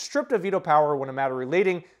should be stripped of veto power when a matter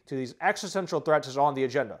relating to these existential threats is on the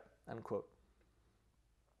agenda." End quote.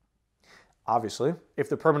 Obviously, if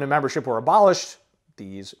the permanent membership were abolished,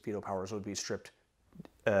 these veto powers would be stripped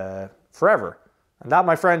forever. And that,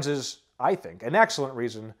 my friends, is, I think, an excellent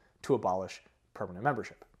reason to abolish permanent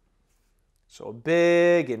membership. So a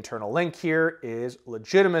big internal link here is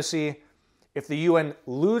legitimacy. If the UN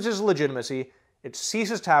loses legitimacy, it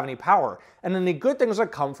ceases to have any power, and any good things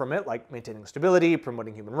that come from it, like maintaining stability,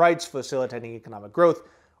 promoting human rights, facilitating economic growth,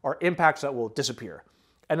 are impacts that will disappear.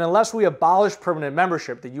 And unless we abolish permanent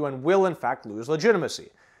membership, the UN will in fact lose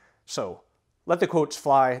legitimacy. So, let the quotes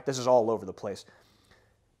fly. This is all over the place.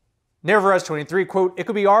 Nervarez 23, quote, "It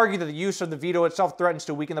could be argued that the use of the veto itself threatens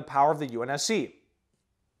to weaken the power of the UNSC."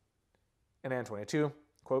 And Ann 22,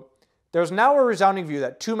 quote, "There is now a resounding view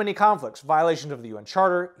that too many conflicts, violations of the UN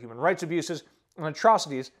Charter, human rights abuses, and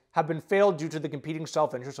atrocities have been failed due to the competing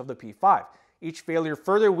self-interest of the P5. Each failure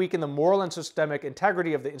further weakened the moral and systemic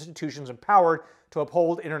integrity of the institutions empowered to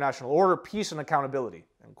uphold international order, peace, and accountability."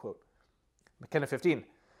 End quote. McKenna 15.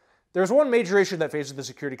 "There is one major issue that faces the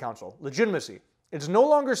Security Council: legitimacy. It is no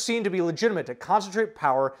longer seen to be legitimate to concentrate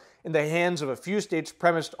power in the hands of a few states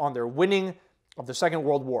premised on their winning of the Second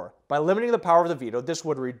World War. By limiting the power of the veto, this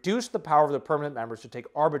would reduce the power of the permanent members to take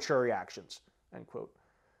arbitrary actions." End quote.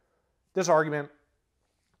 This argument,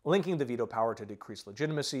 linking the veto power to decreased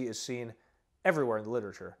legitimacy, is seen everywhere in the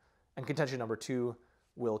literature, and contention number 2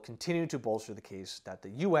 will continue to bolster the case that the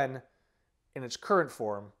UN, in its current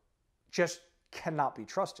form, just cannot be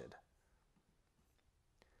trusted.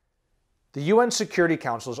 The UN Security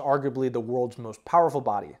Council is arguably the world's most powerful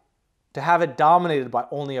body. To have it dominated by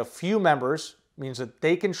only a few members means that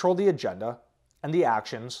they control the agenda and the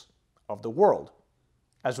actions of the world.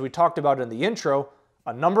 As we talked about in the intro,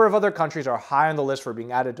 a number of other countries are high on the list for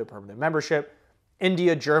being added to permanent membership: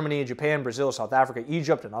 India, Germany, Japan, Brazil, South Africa,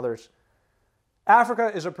 Egypt, and others.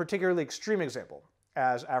 Africa is a particularly extreme example,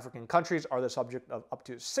 as African countries are the subject of up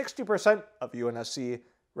to 60% of UNSC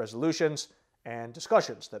resolutions and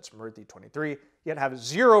discussions, that's Smriti 23, yet have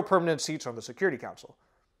 0 permanent seats on the Security Council.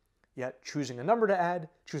 Yet choosing a number to add,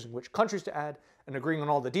 choosing which countries to add, and agreeing on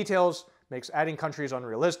all the details makes adding countries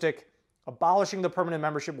unrealistic. Abolishing the permanent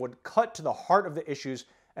membership would cut to the heart of the issues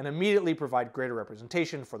and immediately provide greater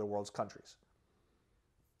representation for the world's countries.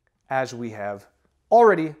 As we have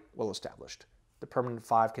already well established, the Permanent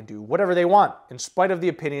Five can do whatever they want in spite of the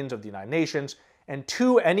opinions of the United Nations and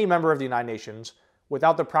to any member of the United Nations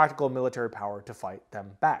without the practical military power to fight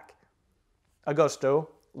them back. Augusto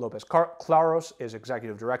Lopez Claros is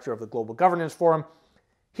executive director of the Global Governance Forum.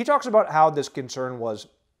 He talks about how this concern was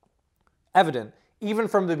evident even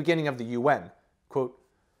from the beginning of the UN. Quote,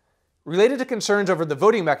 "Related to concerns over the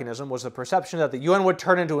voting mechanism was the perception that the UN would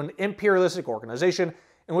turn into an imperialistic organization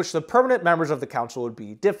in which the permanent members of the Council would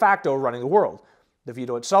be de facto running the world. The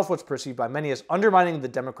veto itself was perceived by many as undermining the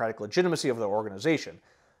democratic legitimacy of the organization.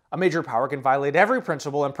 A major power can violate every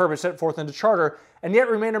principle and purpose set forth in the Charter and yet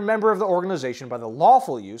remain a member of the organization by the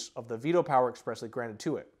lawful use of the veto power expressly granted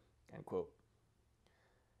to it." End quote.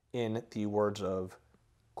 In the words of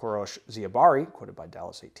Kourosh Ziabari, quoted by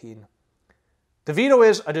Dallas 18, "The veto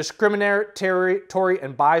is a discriminatory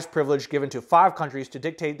and biased privilege given to 5 countries to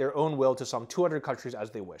dictate their own will to some 200 countries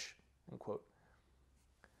as they wish." End quote.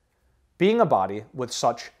 Being a body with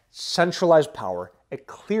such centralized power, it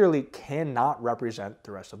clearly cannot represent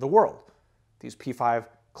the rest of the world. These P5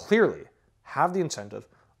 clearly have the incentive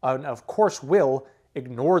and of course will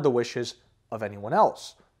ignore the wishes of anyone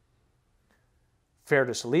else.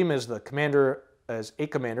 Ferda Salim is a commander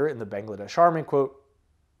in the Bangladesh Army, quote,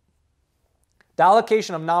 "The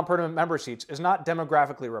allocation of non-permanent member seats is not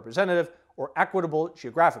demographically representative or equitable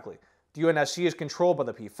geographically. The UNSC is controlled by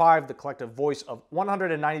the P5. The collective voice of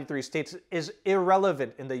 193 states is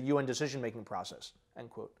irrelevant in the UN decision-making process." End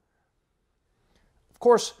quote. Of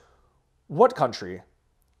course, what country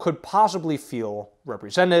could possibly feel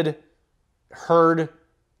represented, heard,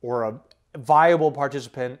 or a viable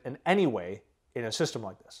participant in any way in a system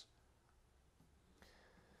like this?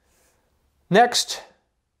 Next,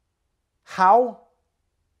 how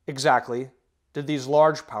exactly did these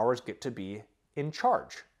large powers get to be in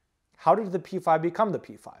charge? How did the P5 become the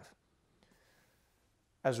P5?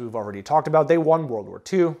 As we've already talked about, they won World War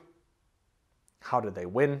II. How did they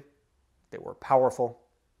win? They were powerful.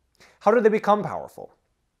 How did they become powerful?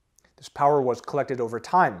 This power was collected over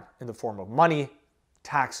time in the form of money,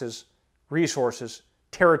 taxes, resources,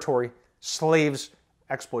 territory, slaves,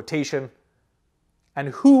 exploitation. And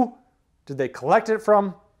who did they collect it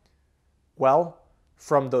from? Well,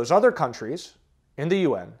 from those other countries in the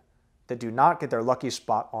UN that do not get their lucky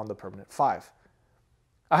spot on the permanent five.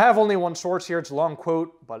 I have only one source here, it's a long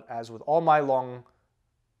quote, but as with all my long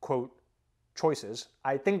quote choices,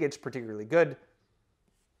 I think it's particularly good.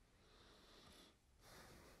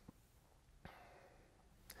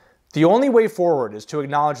 The only way forward is to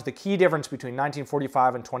acknowledge the key difference between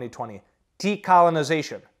 1945 and 2020,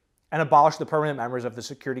 decolonization, and abolish the permanent members of the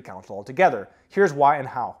Security Council altogether. Here's why and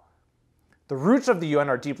how. The roots of the UN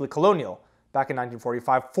are deeply colonial. Back in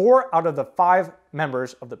 1945, 4 out of the 5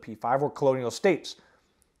 members of the P5 were colonial states.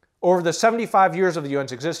 Over the 75 years of the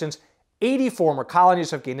UN's existence, 80 former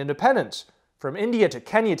colonies have gained independence, from India to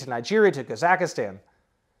Kenya to Nigeria to Kazakhstan.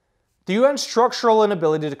 The UN's structural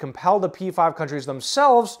inability to compel the P5 countries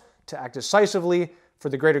themselves to act decisively for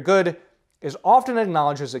the greater good is often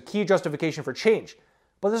acknowledged as a key justification for change,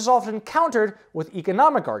 but this is often countered with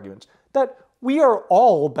economic arguments that we are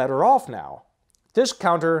all better off now. This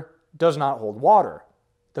counter does not hold water.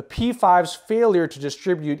 The P5's failure to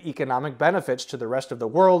distribute economic benefits to the rest of the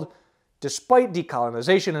world, despite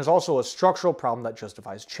decolonization, is also a structural problem that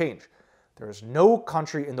justifies change. There is no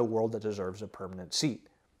country in the world that deserves a permanent seat.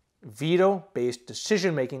 Veto-based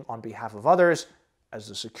decision-making on behalf of others, as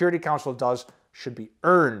the Security Council does, should be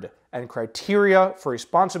earned, and criteria for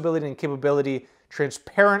responsibility and capability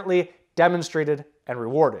transparently demonstrated and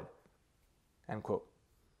rewarded. End quote.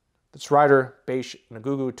 That's Ryder, Beish,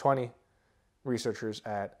 Ngugu, 20 researchers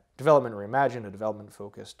at Development Reimagined, a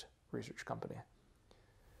development-focused research company.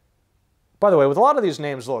 By the way, with a lot of these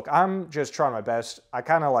names, look, I'm just trying my best. I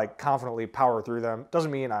kind of like confidently power through them.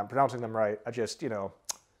 Doesn't mean I'm pronouncing them right. I just,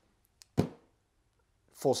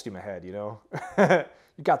 full steam ahead, You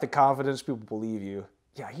got the confidence, people believe you.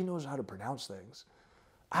 Yeah, he knows how to pronounce things.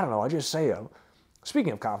 I don't know, I just say them.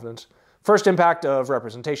 Speaking of confidence, first impact of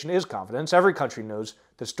representation is confidence. Every country knows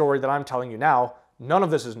the story that I'm telling you now. None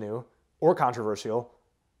of this is new or controversial,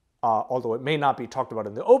 although it may not be talked about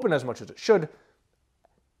in the open as much as it should.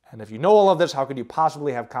 And if you know all of this, how could you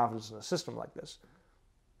possibly have confidence in a system like this?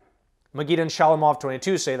 Magid and Shalamov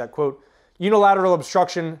 22 say that, quote, unilateral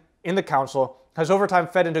obstruction in the Council has over time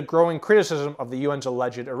fed into growing criticism of the UN's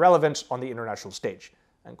alleged irrelevance on the international stage,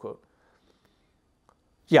 end quote.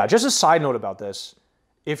 Yeah, just a side note about this.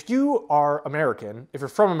 If you are American, if you're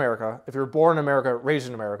from America, if you're born in America, raised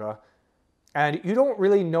in America, and you don't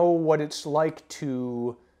really know what it's like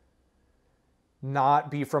to not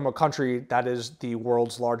be from a country that is the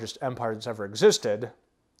world's largest empire that's ever existed,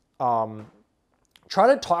 try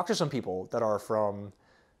to talk to some people that are from,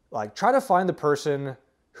 try to find the person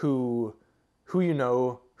who you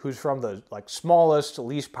know, who's from the smallest,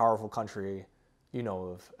 least powerful country you know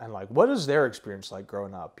of, and what is their experience like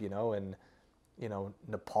growing up, in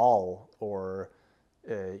Nepal or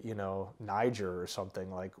Niger or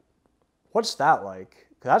something. What's that like?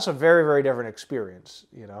 'Cause that's a very, very different experience,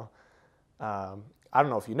 I don't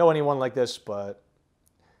know if you know anyone like this, but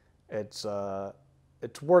it's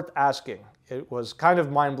worth asking. It was kind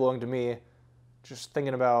of mind-blowing to me, just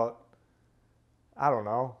thinking about, I don't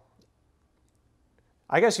know.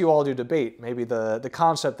 I guess you all do debate. Maybe the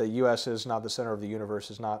concept that US is not the center of the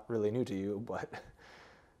universe is not really new to you, but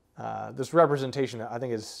this representation, I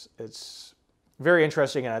think it's very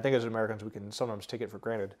interesting, and I think as Americans we can sometimes take it for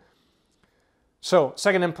granted. So,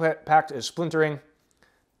 second impact is splintering.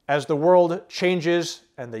 As the world changes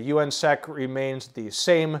and the UN Sec remains the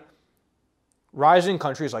same, rising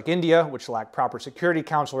countries like India, which lack proper Security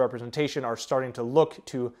Council representation, are starting to look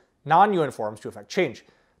to non-UN forums to effect change,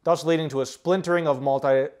 thus leading to a splintering of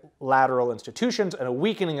multilateral institutions and a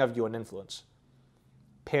weakening of UN influence.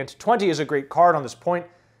 Pant 20 is a great card on this point,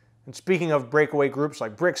 and speaking of breakaway groups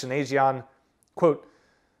like BRICS and ASEAN, quote,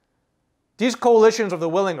 these coalitions of the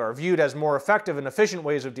willing are viewed as more effective and efficient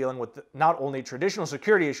ways of dealing with not only traditional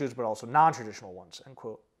security issues, but also non-traditional ones, end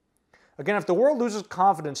quote. Again, if the world loses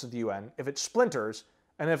confidence in the UN, if it splinters,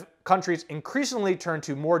 and if countries increasingly turn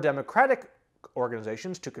to more democratic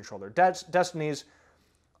organizations to control their destinies,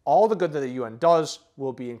 all the good that the UN does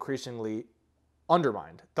will be increasingly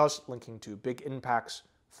undermined, thus linking to big impacts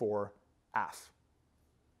for AF.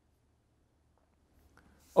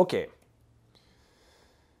 Okay.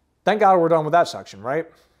 Thank God we're done with that section, right?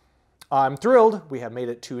 I'm thrilled we have made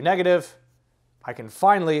it to negative. I can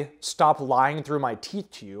finally stop lying through my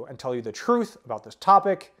teeth to you and tell you the truth about this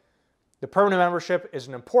topic. The permanent membership is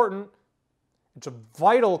it's a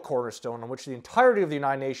vital cornerstone on which the entirety of the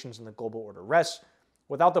United Nations and the global order rests.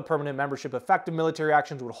 Without the permanent membership, effective military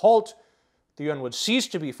actions would halt, the UN would cease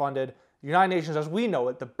to be funded, the United Nations as we know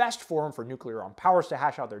it, the best forum for nuclear-armed powers to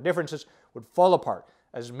hash out their differences, would fall apart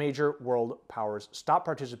as major world powers stop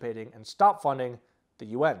participating and stop funding the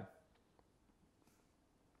UN.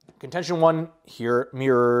 Contention 1 here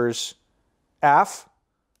mirrors AF,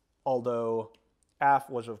 although AF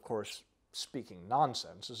was, of course, speaking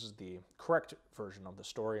nonsense. This is the correct version of the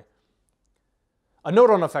story. A note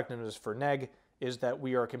on effectiveness for Neg is that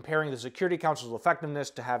we are comparing the Security Council's effectiveness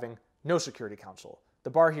to having no Security Council. The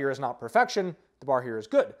bar here is not perfection, the bar here is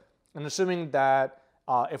good. And assuming that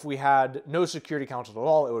if we had no Security Council at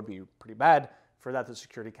all, it would be pretty bad. For that, the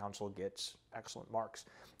Security Council gets excellent marks.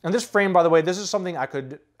 And this frame, by the way, this is something I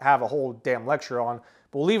could have a whole damn lecture on,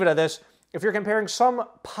 but we'll leave it at this. If you're comparing some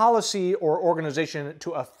policy or organization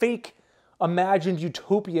to a fake, imagined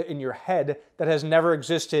utopia in your head that has never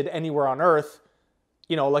existed anywhere on Earth,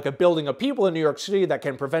 you know, like a building of people in New York City that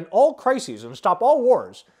can prevent all crises and stop all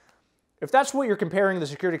wars, if that's what you're comparing the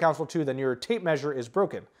Security Council to, then your tape measure is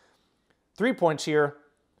broken. 3 points here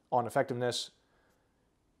on effectiveness.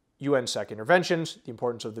 UNSEC interventions, the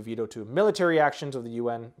importance of the veto to military actions of the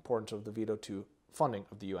UN, importance of the veto to funding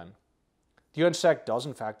of the UN. The UNSEC does,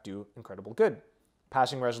 in fact, do incredible good,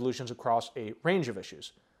 passing resolutions across a range of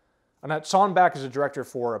issues. Annette Sonbach is a director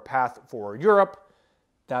for A Path for Europe.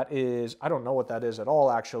 That is, I don't know what that is at all,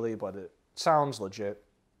 actually, but it sounds legit.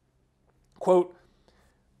 Quote,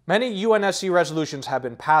 many UNSC resolutions have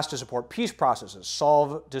been passed to support peace processes,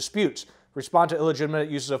 solve disputes, respond to illegitimate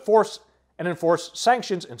uses of force, and enforce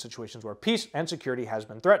sanctions in situations where peace and security has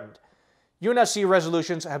been threatened. UNSC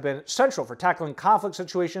resolutions have been central for tackling conflict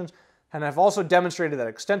situations and have also demonstrated that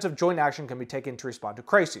extensive joint action can be taken to respond to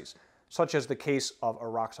crises, such as the case of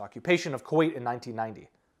Iraq's occupation of Kuwait in 1990,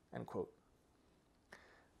 end quote.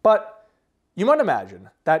 But you might imagine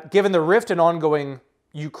that given the rift and ongoing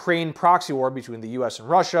Ukraine proxy war between the US and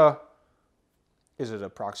Russia, is it a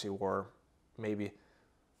proxy war? Maybe.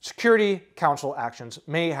 Security Council actions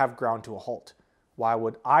may have ground to a halt. Why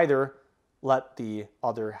would either let the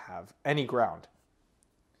other have any ground?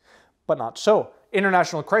 But not so.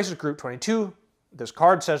 International Crisis Group 22, this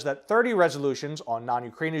card says that 30 resolutions on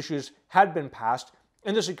non-Ukraine issues had been passed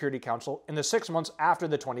in the Security Council in the 6 months after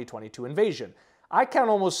the 2022 invasion. I count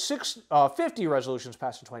almost 50 resolutions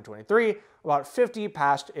passed in 2023, about 50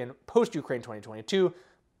 passed in post-Ukraine 2022,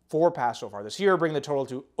 4 passed so far this year, bringing the total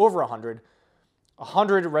to over 100.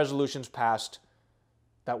 100 resolutions passed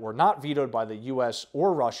that were not vetoed by the US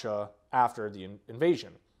or Russia after the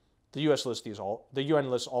invasion. The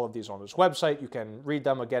UN lists all of these on its website. You can read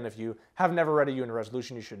them. Again, if you have never read a UN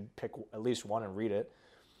resolution, you should pick at least one and read it.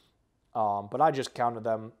 But I just counted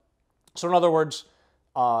them. So in other words,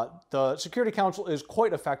 the Security Council is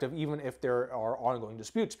quite effective even if there are ongoing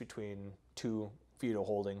disputes between two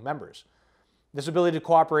veto-holding members. This ability to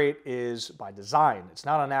cooperate is by design. It's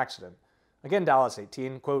not an accident. Again, Dallas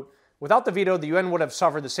 18, quote, without the veto, the UN would have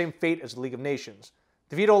suffered the same fate as the League of Nations.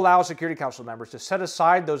 The veto allows Security Council members to set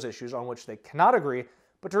aside those issues on which they cannot agree,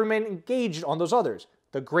 but to remain engaged on those others,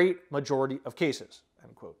 the great majority of cases,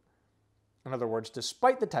 end quote. In other words,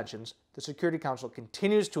 despite the tensions, the Security Council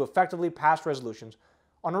continues to effectively pass resolutions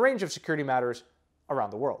on a range of security matters around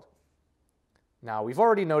the world. Now, we've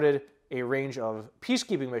already noted a range of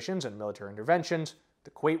peacekeeping missions and military interventions,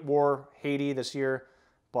 the Kuwait War, Haiti this year,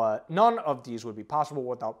 but none of these would be possible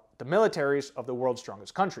without the militaries of the world's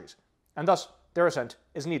strongest countries, and thus their assent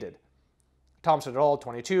is needed. Thompson et al.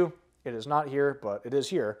 22, it is not here, but it is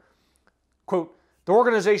here. Quote, the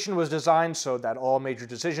organization was designed so that all major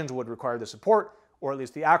decisions would require the support, or at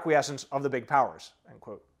least the acquiescence, of the big powers, end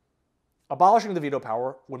quote. Abolishing the veto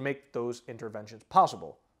power would make those interventions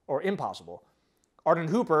possible, or impossible. Arden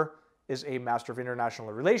Hooper is a Master of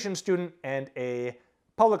International Relations student and a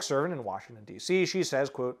public servant in Washington, D.C. She says,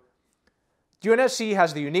 quote, the UNSC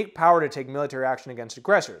has the unique power to take military action against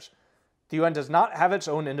aggressors. The UN does not have its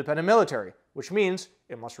own independent military, which means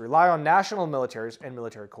it must rely on national militaries and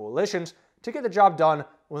military coalitions to get the job done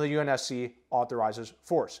when the UNSC authorizes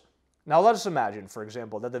force. Now let us imagine, for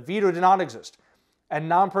example, that the veto did not exist, and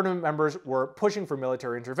non-permanent members were pushing for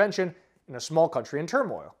military intervention in a small country in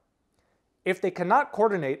turmoil. If they cannot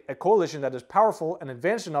coordinate a coalition that is powerful and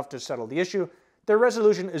advanced enough to settle the issue, their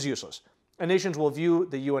resolution is useless, and nations will view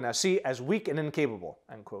the UNSC as weak and incapable,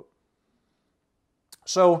 end quote.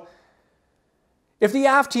 So, if the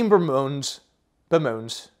AF team bemoans the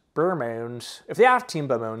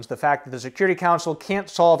fact that the Security Council can't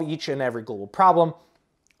solve each and every global problem,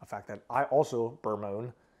 a fact that I also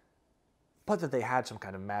bemoan, but that they had some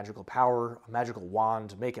kind of magical power, a magical wand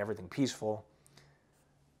to make everything peaceful,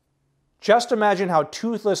 Just imagine how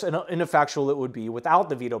toothless and ineffectual it would be without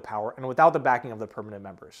the veto power and without the backing of the permanent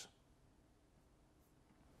members.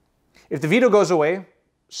 If the veto goes away,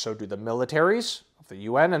 so do the militaries of the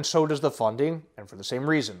UN, and so does the funding, and for the same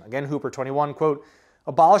reason. Again, Hooper 21, quote,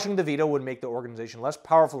 abolishing the veto would make the organization less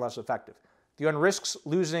powerful and less effective. The UN risks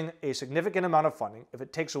losing a significant amount of funding if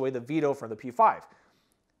it takes away the veto from the P5,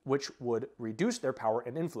 which would reduce their power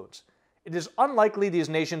and influence. It is unlikely these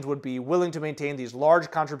nations would be willing to maintain these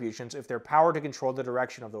large contributions if their power to control the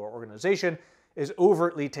direction of the organization is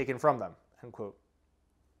overtly taken from them, end quote.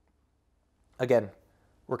 Again,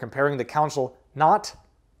 we're comparing the Council not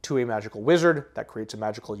to a magical wizard that creates a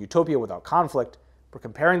magical utopia without conflict. We're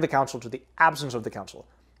comparing the Council to the absence of the Council,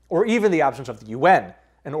 or even the absence of the UN,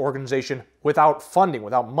 an organization without funding,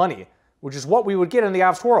 without money, which is what we would get in the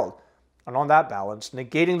AFS world. And on that balance,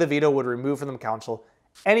 negating the veto would remove from the Council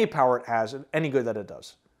any power it has and any good that it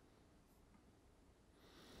does.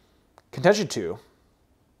 Contention 2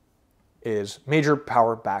 is major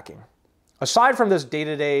power backing. Aside from this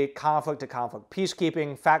day-to-day conflict-to-conflict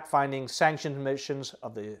peacekeeping, fact-finding, sanctions missions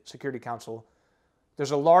of the Security Council,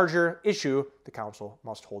 there's a larger issue the Council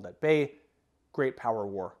must hold at bay: great power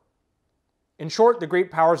war. In short, the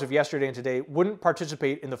great powers of yesterday and today wouldn't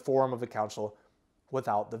participate in the forum of the Council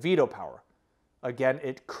without the veto power. Again,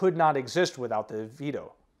 it could not exist without the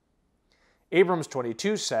veto. Abrams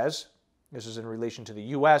 22 says, this is in relation to the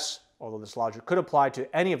US, although this logic could apply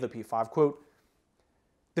to any of the P5, quote,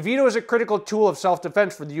 the veto is a critical tool of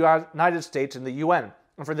self-defense for the United States and the UN,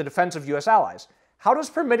 and for the defense of US allies. How does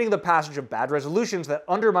permitting the passage of bad resolutions that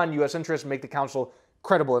undermine US interests make the Council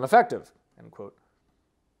credible and effective? End quote.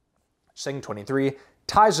 Singh 23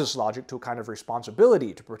 ties this logic to a kind of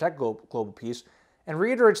responsibility to protect global peace and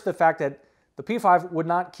reiterates the fact that the P5 would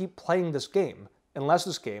not keep playing this game unless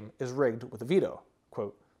this game is rigged with a veto.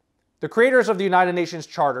 Quote, the creators of the United Nations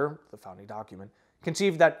Charter, the founding document,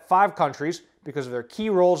 conceived that 5 countries, because of their key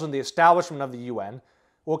roles in the establishment of the UN,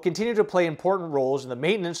 will continue to play important roles in the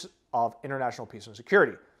maintenance of international peace and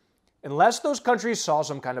security. Unless those countries saw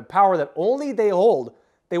some kind of power that only they hold,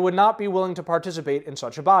 they would not be willing to participate in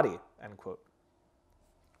such a body, end quote.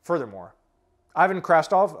 Furthermore, Ivan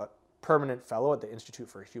Krastov, a permanent fellow at the Institute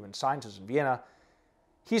for Human Sciences in Vienna,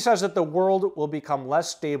 he says that the world will become less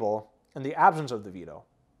stable in the absence of the veto,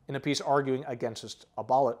 in a piece arguing against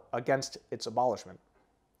its abolishment.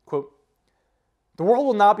 Quote, the world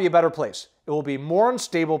will not be a better place. It will be a more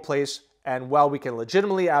unstable place, and while we can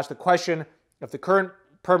legitimately ask the question if the current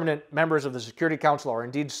permanent members of the Security Council are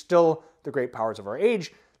indeed still the great powers of our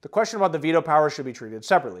age, the question about the veto power should be treated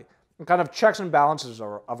separately. In kind of checks and balances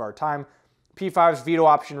of our time, P5's veto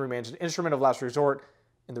option remains an instrument of last resort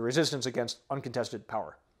in the resistance against uncontested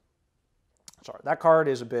power. Sorry, that card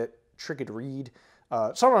is a bit tricky to read.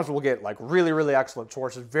 Sometimes we'll get like really excellent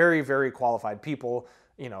sources, very qualified people,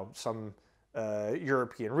 you know, some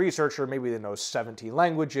European researcher, maybe they know 17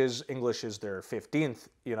 languages, English is their 15th,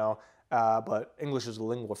 you know, but English is the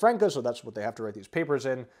lingua franca, so that's what they have to write these papers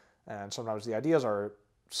in, and sometimes the ideas are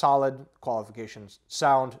solid, qualifications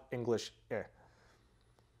sound, English, eh.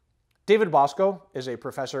 David Bosco is a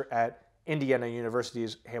professor at Indiana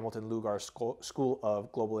University's Hamilton Lugar School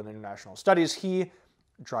of Global and International Studies. He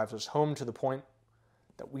drives us home to the point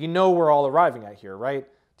that we know we're all arriving at here, right?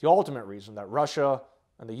 The ultimate reason that Russia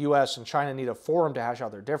and the US and China need a forum to hash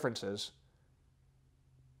out their differences.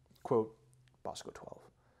 Quote, Bosco 12.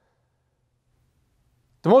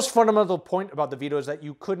 The most fundamental point about the veto is that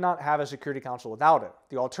you could not have a Security Council without it.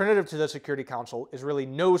 The alternative to the Security Council is really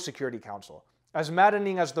no Security Council. As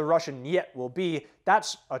maddening as the Russian "yet" will be,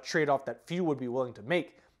 that's a trade-off that few would be willing to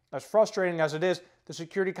make. As frustrating as it is, the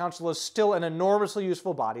Security Council is still an enormously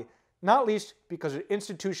useful body, not least because it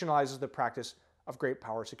institutionalizes the practice of great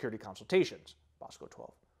power security consultations. Bosco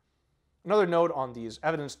 12. Another note on these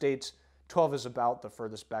evidence dates, 12 is about the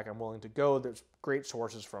furthest back I'm willing to go. There's great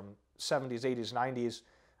sources from 70s, 80s, 90s,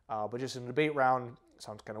 but just in a debate round, it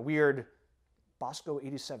sounds kind of weird. Bosco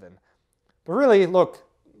 87. But really, look,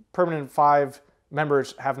 permanent 5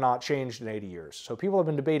 members have not changed in 80 years. So people have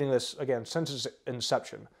been debating this, again, since its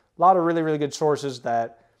inception. A lot of really good sources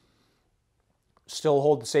that still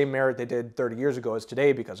hold the same merit they did 30 years ago as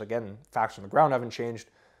today because, again, facts on the ground haven't changed.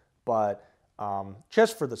 But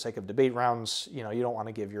just for the sake of debate rounds, you know, you don't want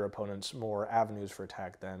to give your opponents more avenues for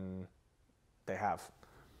attack than they have.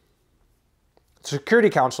 The Security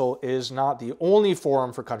Council is not the only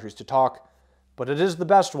forum for countries to talk, but it is the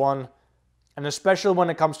best one, and especially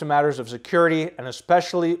when it comes to matters of security, and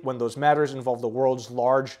especially when those matters involve the world's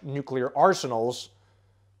large nuclear arsenals,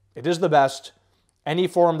 it is the best. Any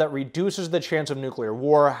forum that reduces the chance of nuclear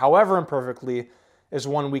war, however imperfectly, is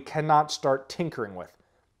one we cannot start tinkering with.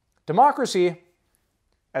 Democracy,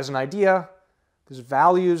 as an idea, there's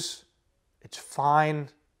values, it's fine.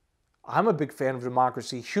 I'm a big fan of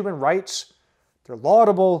democracy. Human rights, they're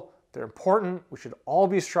laudable, they're important. We should all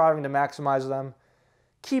be striving to maximize them.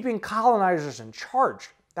 Keeping colonizers in charge,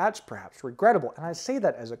 that's perhaps regrettable. And I say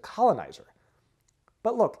that as a colonizer.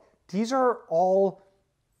 But look, these are all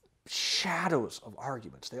shadows of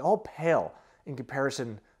arguments. They all pale in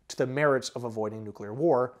comparison to the merits of avoiding nuclear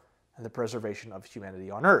war and the preservation of humanity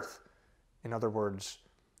on Earth. In other words,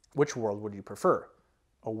 which world would you prefer?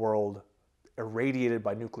 A world irradiated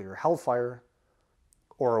by nuclear hellfire,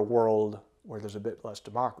 or a world where there's a bit less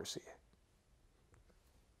democracy?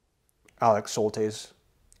 Alex Soltes,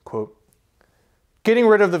 quote, "Getting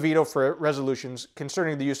rid of the veto for resolutions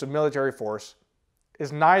concerning the use of military force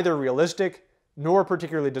is neither realistic nor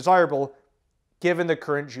particularly desirable given the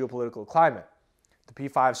current geopolitical climate. The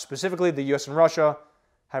P5, specifically the US and Russia,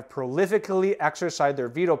 have prolifically exercised their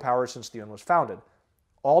veto power since the UN was founded.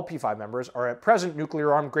 All P5 members are at present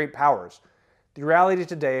nuclear-armed great powers. The reality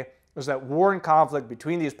today is that war and conflict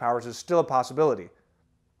between these powers is still a possibility.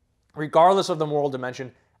 Regardless of the moral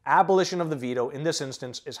dimension, abolition of the veto in this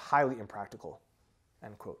instance is highly impractical."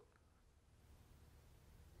 End quote.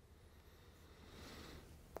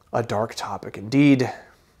 A dark topic indeed.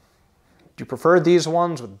 Do you prefer these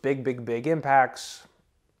ones with big impacts?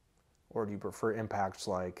 Or do you prefer impacts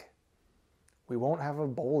like, we won't have a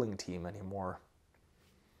bowling team anymore?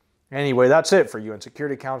 Anyway, that's it for UN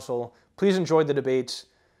Security Council. Please enjoy the debates.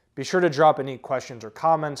 Be sure to drop any questions or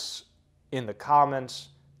comments in the comments.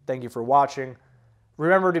 Thank you for watching.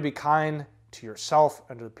 Remember to be kind to yourself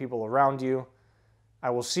and to the people around you. I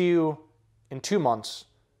will see you in 2 months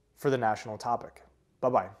for the national topic.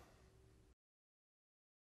 Bye-bye.